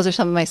I think those are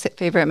some of my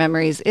favorite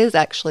memories, is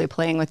actually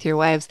playing with your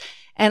wives.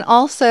 And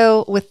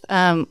also with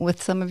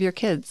some of your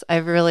kids.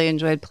 I've really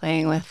enjoyed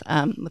playing with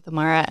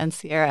Amara and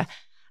Sierra.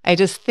 I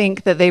just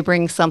think that they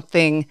bring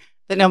something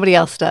that nobody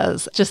else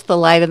does. Just the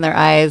light in their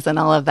eyes and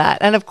all of that.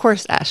 And of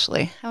course,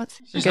 Ashley. I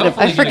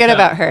forget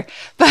about her.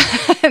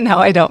 But no,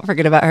 I don't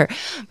forget about her.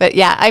 But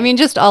yeah, I mean,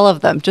 just all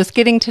of them. Just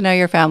getting to know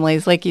your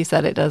families. Like you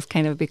said, it does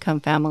kind of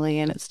become family,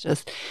 and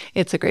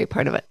it's a great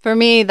part of it. For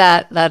me,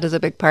 that is a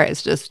big part.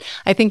 It's just,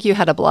 I think you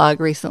had a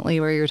blog recently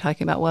where you were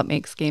talking about what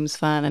makes games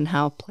fun and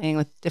how playing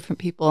with different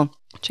people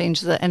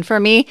changes it. And for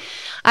me,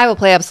 I will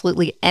play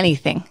absolutely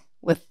anything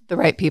with the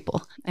right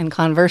people. And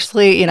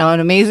conversely, an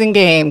amazing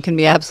game can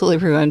be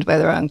absolutely ruined by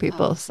the wrong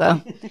people.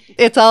 So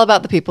it's all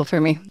about the people for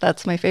me.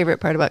 That's my favorite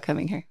part about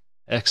coming here.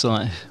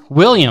 Excellent.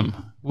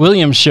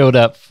 William showed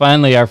up.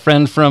 Finally, our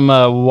friend from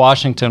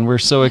Washington. We're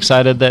so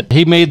excited that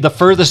he made the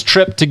furthest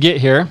trip to get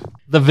here.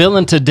 The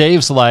villain to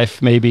Dave's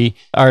life, maybe,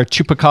 our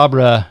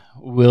chupacabra,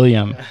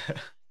 William.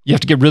 You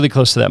have to get really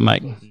close to that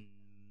mic.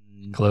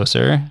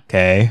 Closer.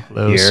 Okay.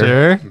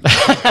 Closer.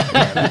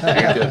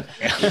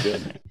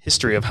 Good.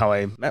 History of how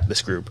I met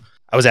this group.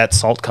 I was at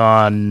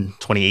SaltCon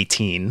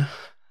 2018,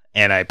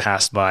 and I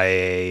passed by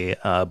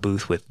a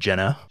booth with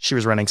Jenna. She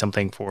was running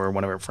something for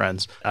one of her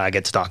friends. I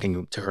get to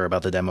talking to her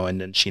about the demo,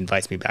 and then she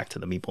invites me back to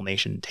the Meeple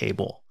Nation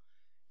table.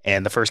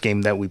 And the first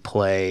game that we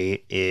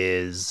play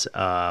is,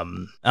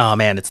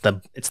 it's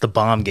the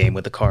bomb game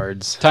with the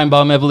cards. Time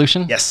Bomb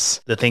Evolution?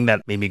 Yes. The thing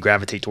that made me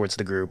gravitate towards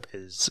the group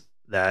is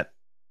that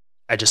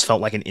I just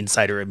felt like an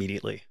insider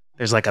immediately.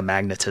 There's like a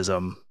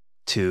magnetism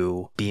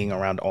to being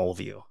around all of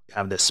you. You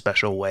have this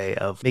special way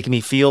of making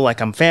me feel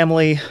like I'm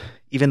family,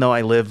 even though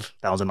I live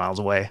 1,000 miles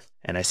away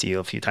and I see you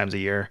a few times a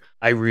year.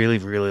 I really,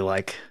 really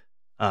like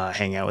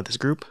hanging out with this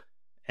group.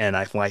 And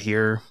I fly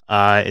here.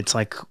 It's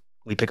like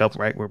we pick up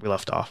right where we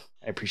left off.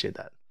 I appreciate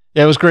that.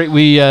 Yeah, it was great.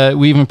 We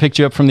even picked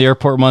you up from the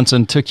airport once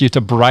and took you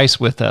to Bryce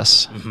with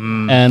us.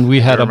 Mm-hmm. And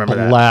we had a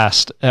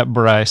blast at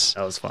Bryce.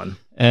 That was fun.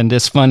 And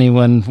it's funny,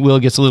 when Will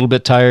gets a little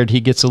bit tired, he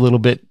gets a little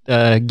bit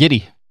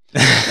giddy.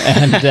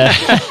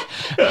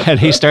 And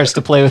he starts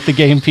to play with the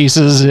game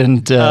pieces.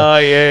 And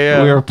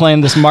we were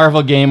playing this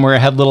Marvel game where it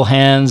had little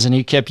hands, and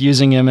he kept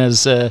using him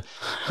as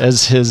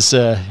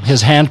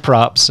his hand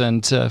props.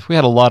 And we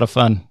had a lot of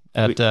fun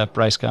at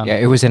BryceCon. Yeah,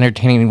 it was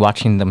entertaining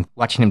watching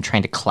him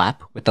trying to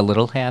clap with the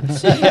little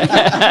hands.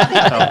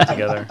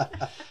 Together.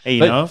 Hey,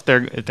 if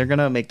they're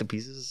gonna make the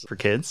pieces for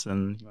kids,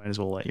 then you might as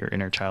well let your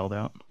inner child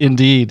out.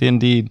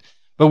 Indeed.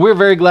 But we're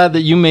very glad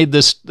that you made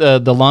this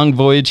the long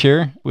voyage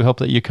here. We hope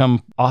that you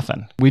come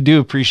often. We do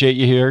appreciate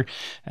you here,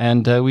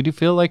 and we do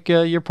feel like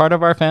you're part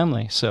of our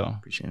family. So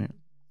Appreciate it.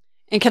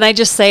 And can I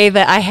just say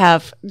that I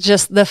have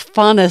just the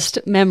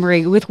funnest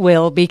memory with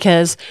Will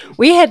because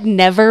we had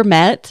never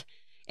met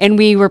and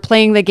we were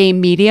playing the game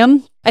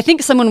Medium. I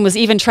think someone was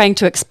even trying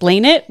to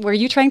explain it. Were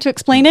you trying to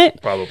explain it?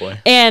 Probably.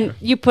 And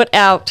you put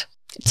out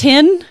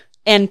tin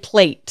and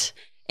plate.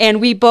 And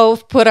we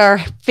both put our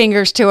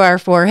fingers to our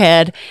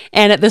forehead.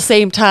 And at the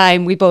same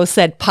time, we both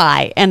said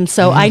pie. And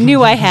so I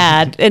knew I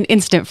had an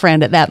instant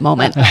friend at that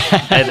moment.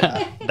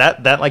 And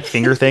that like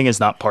finger thing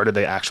is not part of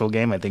the actual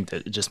game. I think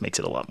that it just makes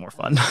it a lot more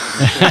fun.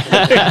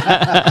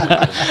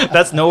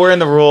 That's nowhere in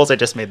the rules. I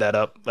just made that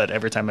up. But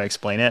every time I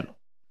explain it,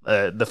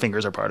 the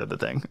fingers are part of the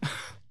thing.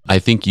 I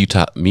think you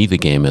taught me the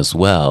game as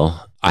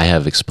well. I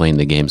have explained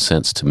the game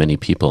since to many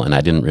people, and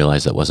I didn't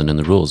realize that wasn't in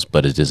the rules,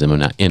 but it is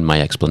in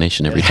my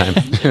explanation every time.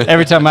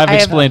 Every time I've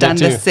explained it I have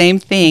too. done the same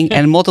thing,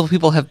 and multiple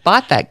people have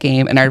bought that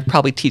game and are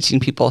probably teaching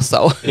people.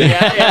 So Yeah,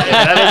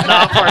 that is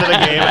not part of the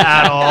game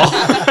at all.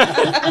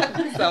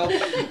 So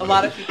a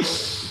lot of people.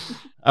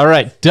 All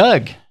right,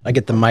 Doug. I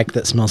get the mic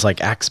that smells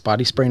like Axe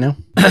body spray now.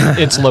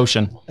 It's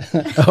lotion.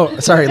 Oh,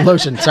 sorry,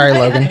 lotion. Sorry,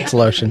 Logan. It's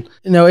lotion.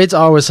 It's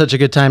always such a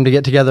good time to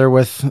get together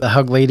with the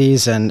Hug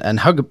ladies, and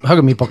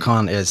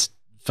HUGG-A-MeepleCon is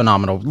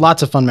phenomenal.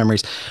 Lots of fun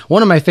memories.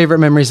 One of my favorite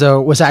memories,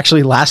 though, was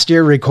actually last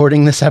year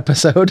recording this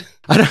episode.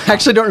 I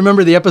actually don't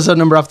remember the episode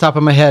number off the top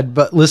of my head,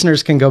 but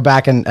listeners can go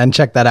back and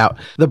check that out.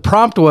 The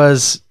prompt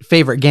was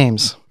favorite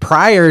games.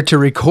 Prior to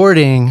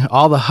recording,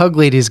 all the Hug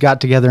ladies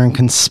got together and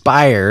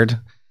conspired.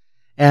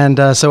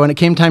 And so when it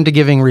came time to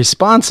giving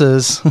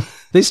responses,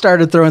 they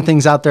started throwing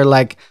things out there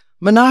like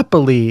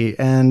Monopoly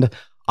and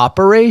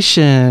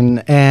Operation,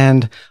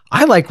 and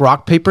I like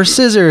rock, paper,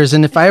 scissors.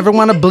 And if I ever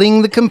want to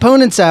bling the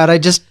components out, I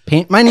just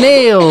paint my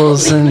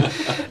nails. And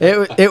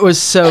it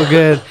was so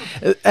good.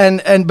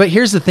 But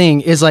here's the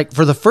thing is, like,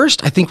 for the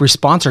first, I think,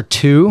 response or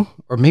two,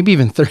 or maybe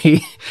even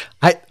three,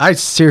 I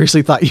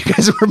seriously thought you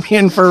guys were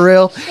being for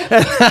real.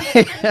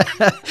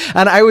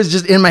 And I was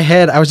just in my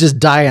head, I was just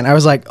dying. I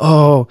was like,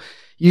 oh,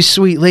 you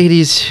sweet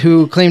ladies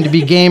who claim to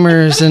be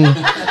gamers and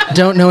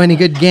don't know any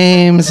good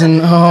games,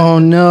 and oh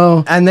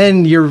no. And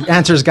then your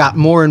answers got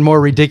more and more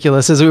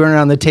ridiculous as we went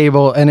around the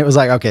table, and it was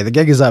like, okay, the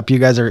gig is up. You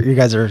guys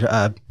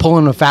are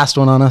pulling a fast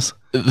one on us.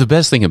 The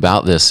best thing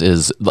about this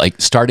is,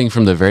 like, starting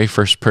from the very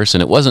first person,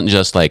 it wasn't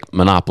just like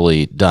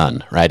Monopoly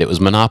done, right? It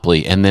was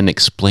Monopoly and then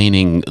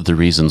explaining the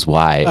reasons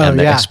why. And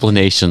the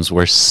explanations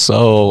were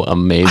so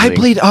amazing. I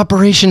played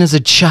Operation as a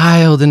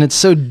child, and it's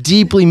so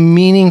deeply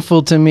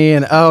meaningful to me.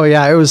 And oh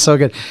yeah, it was so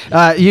good.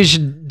 You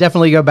should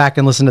definitely go back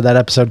and listen to that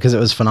episode because it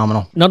was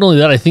phenomenal. Not only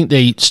that, I think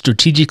they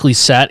strategically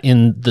sat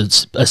in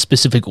a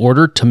specific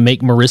order to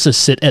make Marissa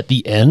sit at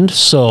the end.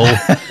 So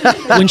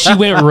when she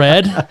went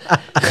red,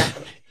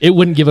 it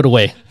wouldn't give it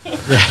away.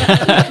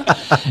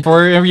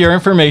 For your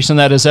information,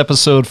 that is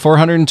episode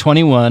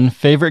 421,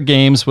 Favorite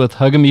Games with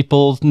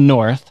HUGG-A-Meeple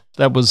North.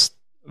 That was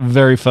a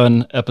very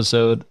fun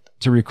episode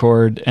to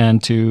record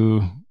and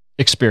to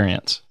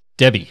experience.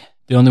 Debbie,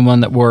 the only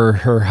one that wore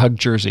her Hug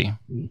jersey.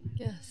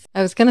 Yes.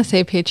 I was going to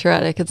say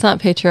patriotic. It's not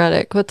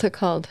patriotic. What's it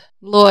called?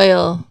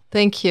 Loyal.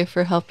 Thank you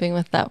for helping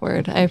with that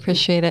word. I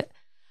appreciate it.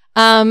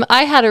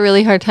 I had a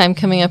really hard time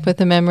coming up with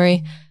a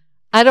memory.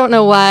 I don't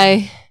know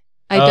why.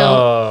 I don't.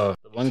 Oh,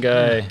 the one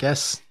guy.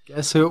 Guess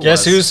who it was.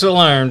 Guess whose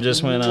alarm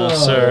just went off?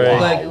 Sorry.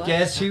 But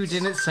guess who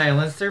didn't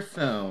silence their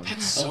phone?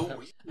 It's so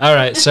weird. All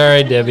right.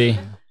 Sorry, Debbie.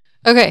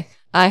 Okay.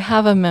 I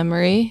have a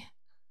memory.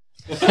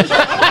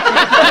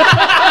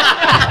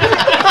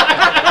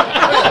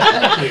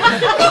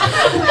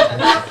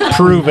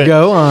 Prove it.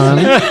 Go on.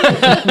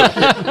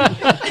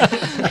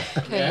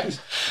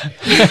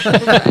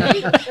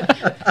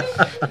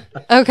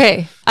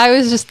 Okay. I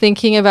was just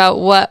thinking about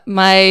what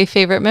my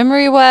favorite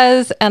memory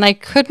was, and I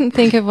couldn't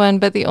think of one,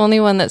 but the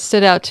only one that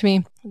stood out to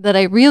me that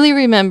I really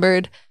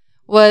remembered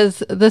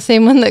was the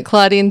same one that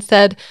Claudine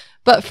said.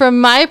 But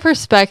from my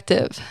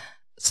perspective,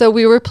 so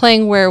we were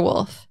playing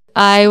werewolf.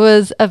 I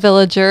was a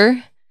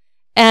villager,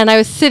 and I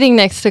was sitting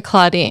next to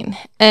Claudine,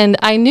 and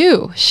I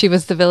knew she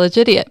was the village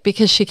idiot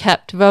because she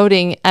kept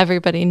voting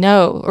everybody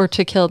no or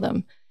to kill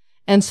them.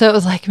 And so it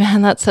was like,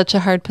 man, that's such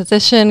a hard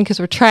position because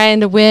we're trying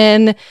to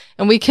win,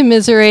 and we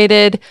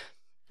commiserated.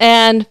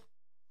 And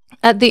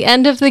at the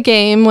end of the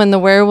game, when the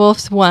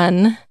werewolves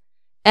won,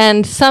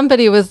 and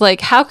somebody was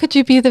like, how could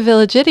you be the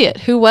village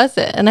idiot? Who was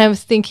it? And I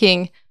was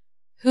thinking,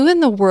 who in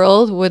the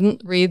world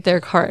wouldn't read their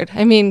card?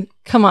 I mean,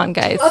 come on,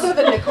 guys. Other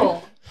than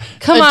Nicole.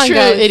 Come on, true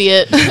guys.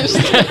 Idiot.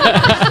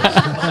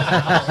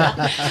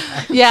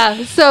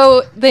 Yeah,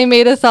 so they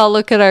made us all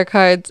look at our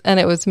cards, and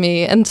it was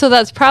me. And so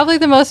that's probably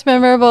the most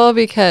memorable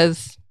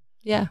because,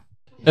 yeah.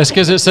 That's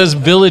because it says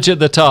village at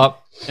the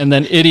top and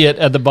then idiot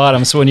at the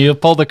bottom. So when you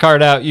pull the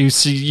card out, you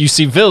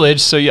see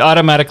village, so you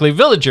automatically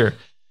villager.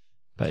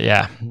 But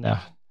yeah, no,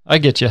 I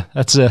get you.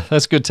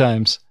 That's good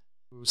times.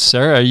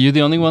 Sarah, are you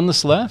the only one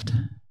that's left?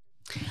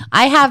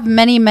 I have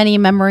many, many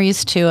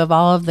memories too of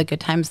all of the good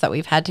times that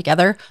we've had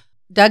together.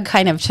 Doug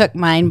kind of took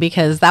mine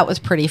because that was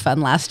pretty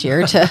fun last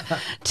year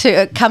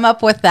to come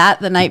up with that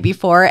the night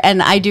before.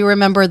 And I do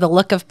remember the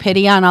look of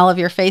pity on all of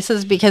your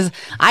faces because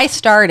I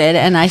started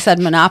and I said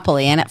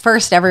Monopoly, and at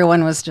first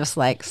everyone was just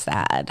like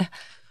sad.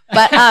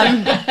 But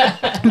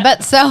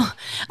so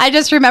I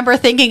just remember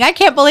thinking, I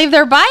can't believe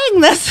they're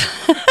buying this.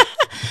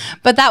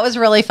 But that was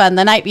really fun.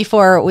 The night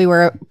before, we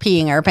were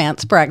peeing our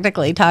pants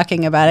practically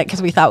talking about it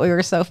because we thought we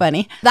were so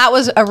funny. That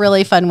was a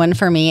really fun one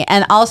for me.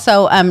 And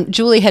also,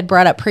 Julie had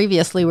brought up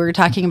previously, we were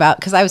talking about,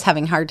 because I was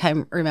having a hard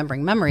time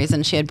remembering memories,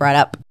 and she had brought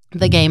up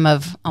the game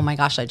of, oh my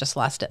gosh, I just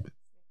lost it.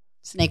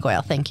 Snake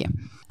oil, thank you.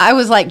 I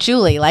was like,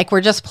 Julie, like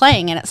we're just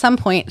playing. And at some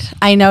point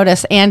I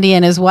notice Andy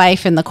and his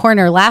wife in the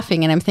corner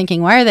laughing, and I'm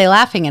thinking, why are they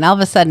laughing? And all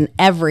of a sudden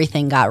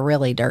everything got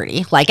really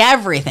dirty. Like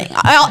everything,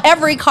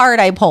 every card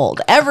I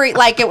pulled,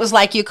 it was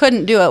like you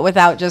couldn't do it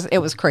without it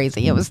was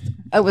crazy. It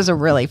was a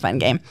really fun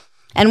game.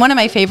 And one of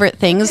my favorite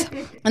things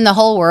in the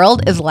whole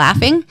world is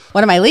laughing.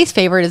 One of my least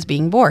favorite is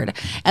being bored.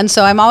 And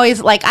so I'm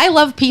always like, I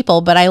love people,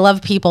 but I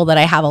love people that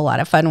I have a lot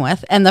of fun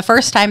with. And the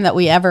first time that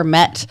we ever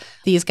met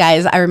these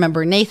guys, I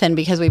remember Nathan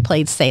because we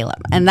played Salem.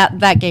 And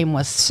that game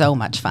was so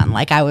much fun.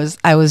 Like I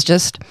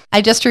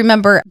just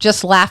remember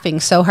just laughing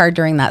so hard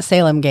during that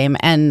Salem game.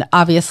 And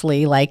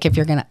obviously, like if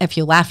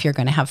you laugh, you're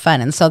going to have fun.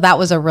 And so that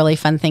was a really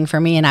fun thing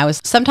for me. And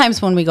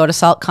sometimes when we go to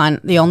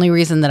SaltCon, the only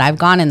reason that I've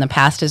gone in the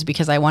past is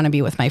because I want to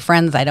be with my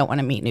friends. I don't want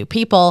to meet new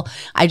people.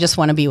 I just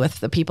want to be with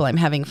the people I'm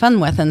having fun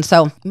with. And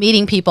so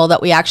meeting people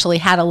that we actually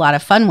had a lot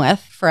of fun with,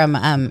 from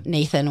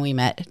Nathan, we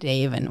met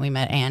Dave, and we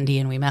met Andy,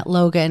 and we met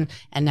Logan,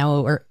 and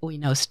now we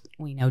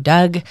know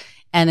Doug.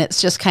 And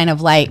it's just kind of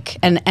like,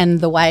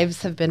 and the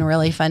wives have been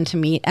really fun to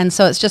meet. And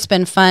so it's just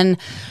been fun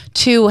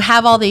to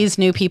have all these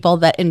new people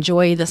that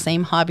enjoy the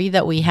same hobby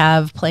that we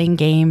have, playing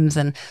games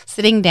and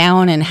sitting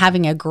down and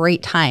having a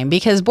great time.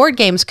 Because board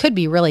games could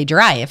be really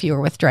dry if you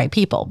were with dry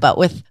people, but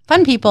with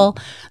fun people,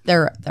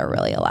 they're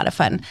really a lot of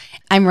fun.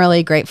 I'm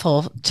really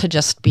grateful to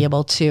just be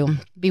able to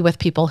be with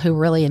people who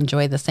really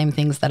enjoy the same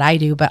things that I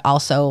do, but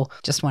also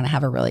just want to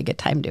have a really good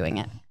time doing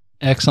it.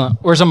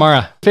 Excellent. Where's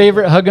Amara?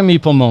 Favorite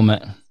HUGG-A-Meeple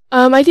moment?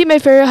 I think my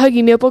favorite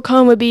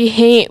HUGG-A-MeepleCon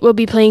would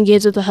be playing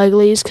games with the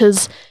Hugglies,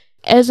 because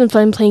it's been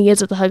fun playing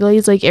games with the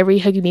Hugglies like every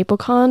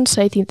HUGG-A-MeepleCon,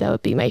 so I think that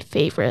would be my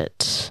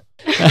favorite.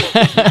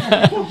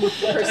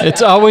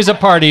 It's always a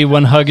party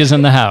when Hug is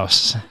in the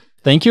house.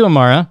 Thank you,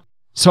 Amara.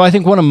 So I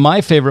think one of my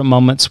favorite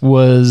moments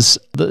was,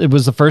 it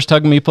was the first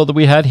HUGG-A-Meeple that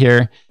we had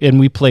here, and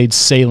we played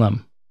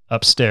Salem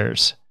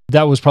upstairs.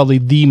 That was probably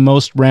the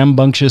most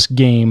rambunctious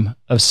game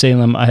of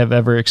Salem I have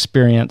ever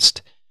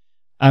experienced.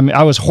 I mean,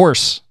 I was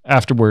hoarse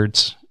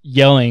afterwards,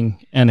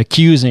 yelling and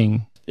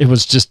accusing. It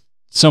was just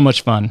so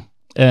much fun.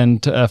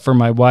 And for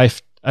my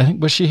wife, I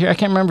think, was she here? I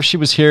can't remember if she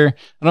was here.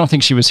 I don't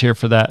think she was here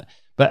for that.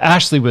 But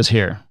Ashley was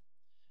here.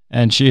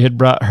 And she had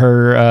brought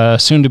her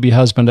soon-to-be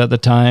husband at the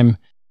time.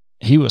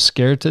 He was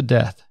scared to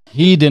death.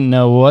 He didn't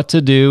know what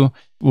to do,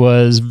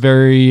 was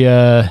very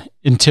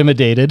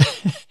intimidated.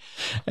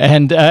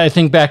 And I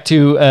think back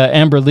to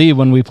Amber Lee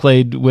when we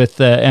played with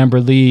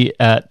Amber Lee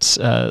at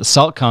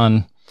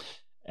SaltCon.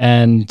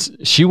 And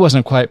she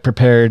wasn't quite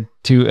prepared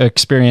to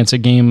experience a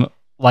game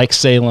like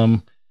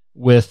Salem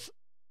with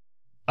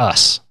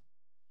us.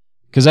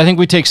 Because I think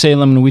we take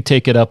Salem and we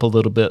take it up a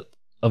little bit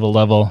of a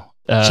level.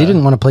 She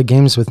didn't want to play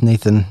games with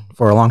Nathan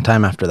for a long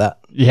time after that.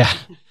 Yeah.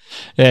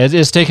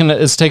 It's taken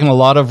a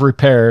lot of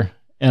repair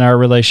in our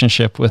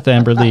relationship with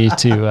Amber Lee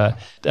to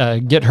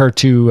get her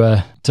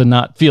to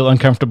not feel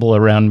uncomfortable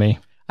around me.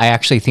 I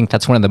actually think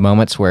that's one of the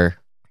moments where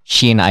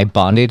she and I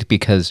bonded,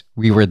 because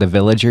we were the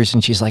villagers,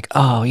 and she's like,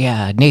 oh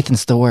yeah,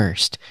 Nathan's the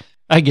worst.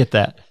 I get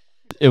that.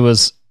 It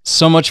was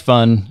so much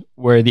fun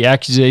where the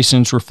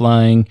accusations were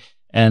flying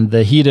and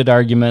the heated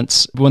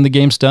arguments. When the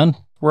game's done,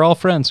 we're all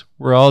friends.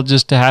 We're all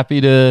just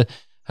happy to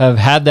have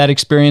had that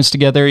experience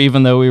together,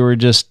 even though we were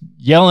just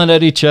yelling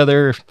at each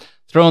other,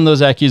 throwing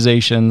those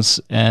accusations.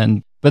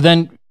 But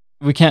then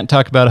we can't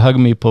talk about a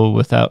HUGG-A-Meeple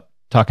without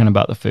talking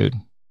about the food.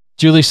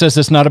 Julie says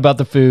it's not about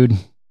the food.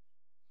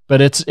 But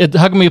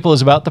HUGG-A-Meeple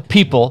is about the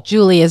people.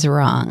 Julie is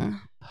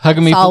wrong.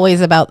 It's always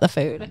about the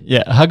food.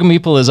 Yeah,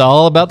 HUGG-A-Meeple is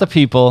all about the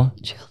people.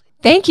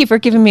 Thank you for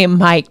giving me a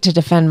mic to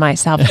defend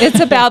myself. It's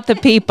about the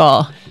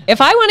people.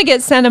 If I want to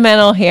get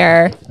sentimental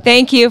here,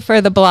 thank you for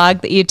the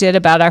blog that you did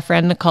about our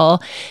friend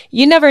Nicole.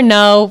 You never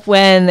know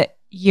when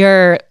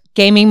your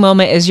gaming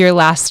moment is your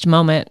last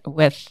moment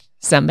with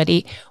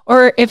somebody,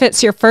 or if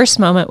it's your first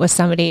moment with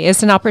somebody.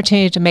 It's an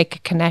opportunity to make a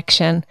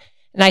connection.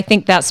 And I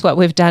think that's what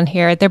we've done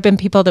here. There have been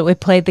people that we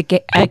played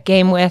a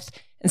game with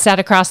and sat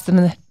across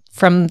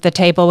from the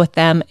table with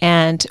them,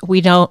 and we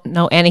don't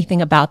know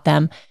anything about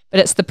them.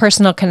 But it's the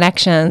personal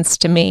connections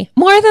to me,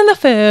 more than the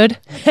food.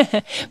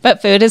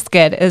 But food is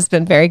good. It's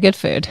been very good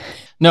food.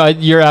 No,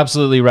 you're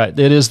absolutely right.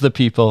 It is the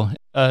people.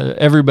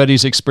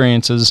 Everybody's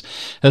experiences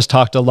has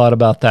talked a lot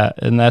about that.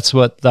 And that's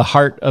what the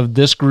heart of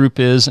this group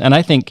is. And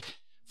I think,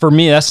 for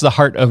me, that's the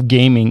heart of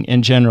gaming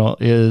in general.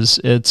 Is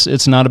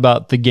it's not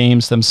about the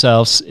games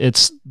themselves.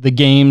 It's the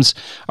games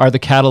are the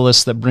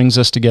catalyst that brings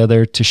us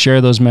together to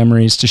share those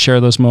memories, to share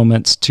those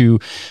moments, to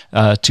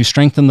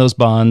strengthen those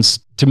bonds,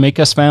 to make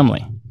us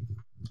family.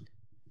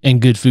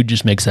 And good food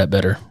just makes that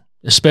better,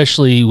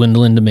 especially when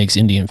Linda makes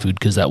Indian food,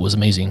 because that was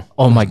amazing.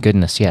 Oh my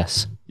goodness,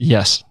 yes.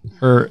 Yes,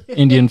 her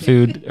Indian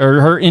food,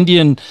 or her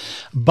Indian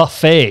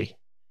buffet.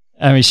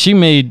 I mean, she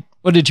made,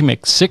 what did you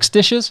make, 6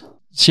 dishes?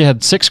 She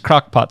had 6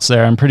 crock pots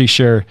there, I'm pretty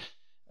sure,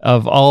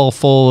 of all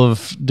full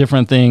of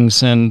different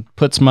things, and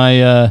puts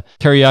my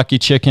teriyaki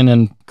chicken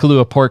and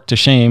Kahlua pork to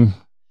shame.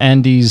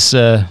 Andy's,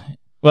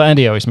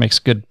 Andy always makes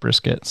good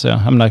brisket, so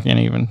I'm not going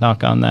to even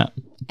knock on that.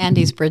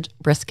 Andy's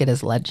brisket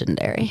is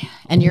legendary,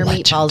 and your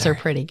meatballs are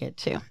pretty good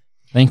too.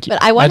 Thank you.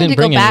 But I wanted didn't to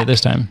go bring back any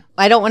this time.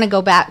 I don't want to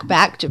go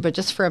back to, but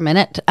just for a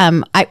minute,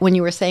 when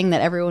you were saying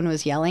that everyone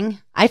was yelling,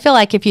 I feel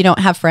like if you don't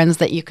have friends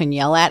that you can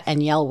yell at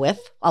and yell with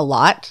a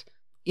lot,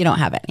 you don't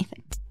have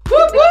anything.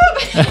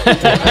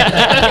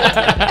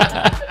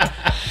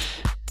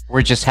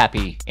 We're just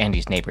happy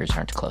Andy's neighbors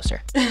aren't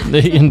closer.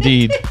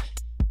 Indeed.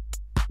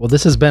 Well,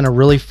 this has been a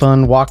really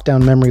fun walk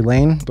down memory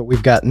lane, but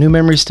we've got new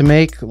memories to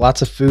make,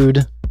 lots of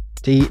food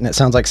to eat, and it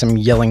sounds like some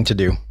yelling to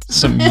do.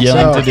 Some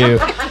yelling to do.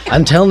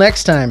 Until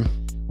next time.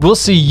 We'll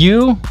see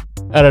you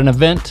at an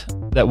event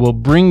that will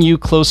bring you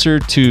closer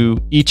to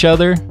each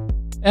other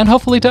and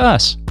hopefully to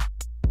us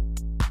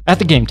at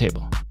the game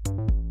table.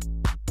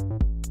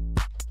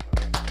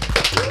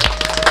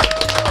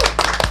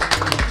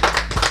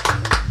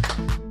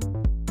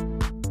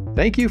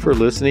 Thank you for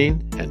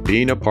listening and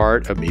being a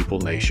part of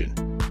Meeple Nation.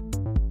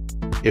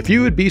 If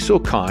you would be so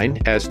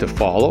kind as to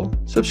follow,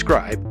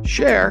 subscribe,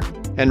 share,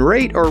 and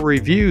rate or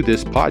review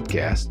this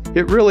podcast,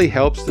 it really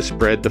helps to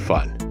spread the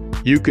fun.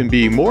 You can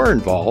be more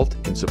involved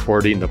in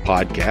supporting the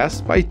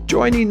podcast by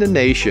joining the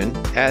nation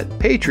at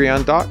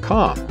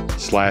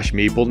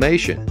patreon.com/Meeple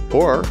Nation,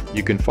 or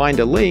you can find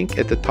a link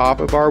at the top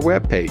of our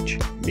webpage,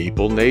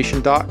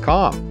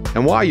 meeplenation.com.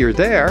 And while you're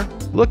there,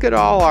 look at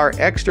all our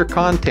extra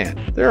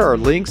content. There are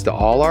links to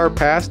all our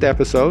past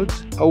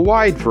episodes, a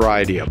wide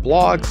variety of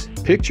blogs,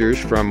 pictures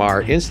from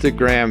our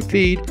Instagram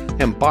feed,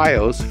 and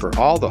bios for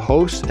all the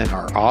hosts and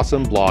our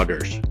awesome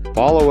bloggers.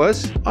 Follow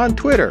us on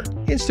Twitter,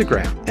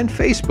 Instagram, and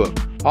Facebook,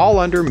 all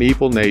under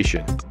Meeple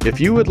Nation.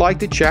 If you would like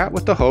to chat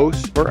with the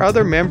hosts or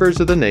other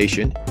members of the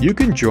nation, you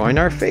can join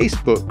our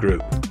Facebook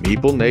group,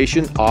 Meeple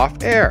Nation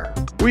Off Air.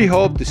 We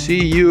hope to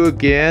see you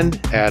again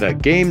at a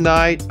game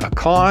night, a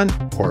con,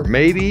 or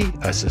maybe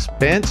a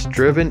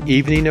suspense-driven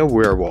evening of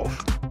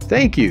Werewolf.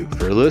 Thank you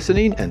for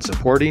listening and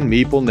supporting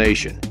Meeple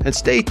Nation, and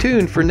stay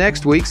tuned for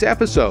next week's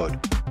episode.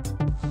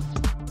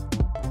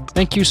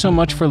 Thank you so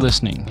much for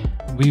listening.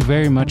 We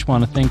very much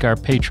want to thank our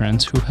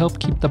patrons who help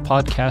keep the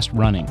podcast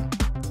running.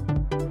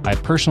 I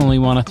personally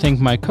want to thank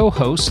my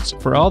co-hosts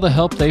for all the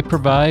help they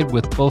provide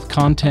with both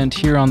content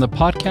here on the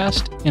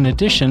podcast, in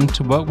addition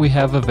to what we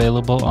have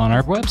available on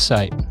our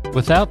website.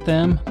 Without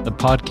them, the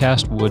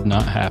podcast would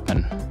not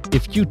happen.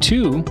 If you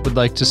too would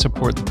like to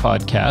support the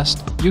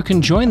podcast, you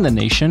can join the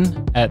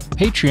nation at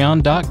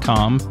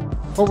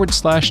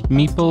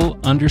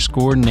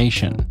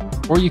patreon.com/Meeple_Nation.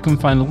 Or you can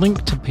find a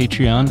link to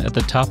Patreon at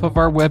the top of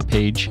our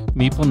webpage,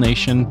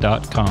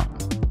 meeplenation.com.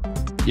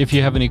 If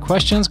you have any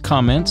questions,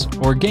 comments,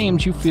 or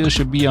games you feel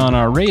should be on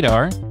our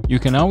radar, you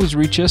can always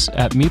reach us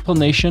at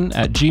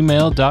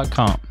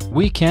meeplenation@gmail.com.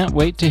 We can't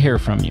wait to hear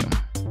from you.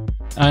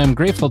 I am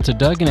grateful to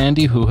Doug and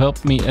Andy who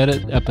helped me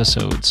edit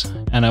episodes,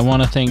 and I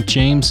want to thank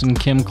James and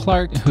Kim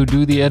Clark who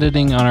do the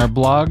editing on our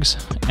blogs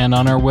and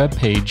on our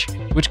webpage,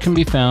 which can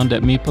be found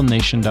at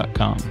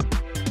meeplenation.com.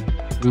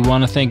 We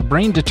want to thank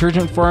Brain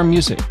Detergent for our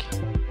music.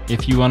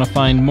 If you want to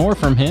find more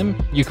from him,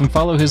 you can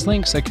follow his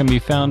links that can be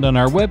found on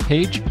our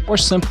webpage, or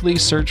simply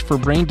search for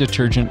Brain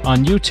Detergent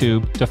on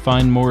YouTube to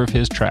find more of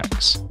his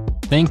tracks.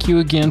 Thank you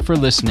again for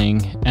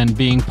listening and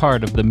being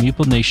part of the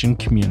Meeple Nation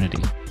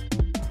community.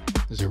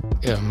 Is there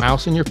a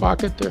mouse in your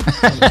pocket there?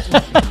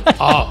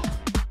 Oh.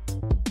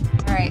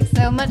 All right.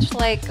 So much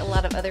like a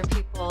lot of other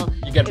people,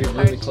 you got to be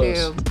really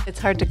close. It's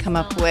hard to come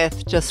up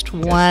with just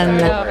one.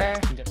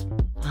 Fine.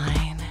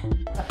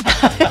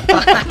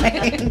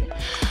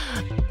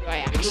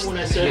 When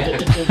I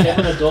said if you have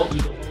an adult,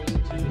 you don't.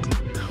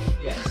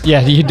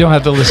 Yeah, you don't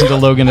have to listen to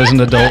Logan as an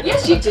adult.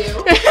 Yes, you do.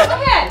 Go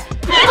ahead.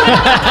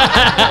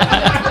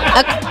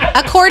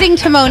 According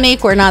to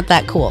Monique, we're not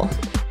that cool.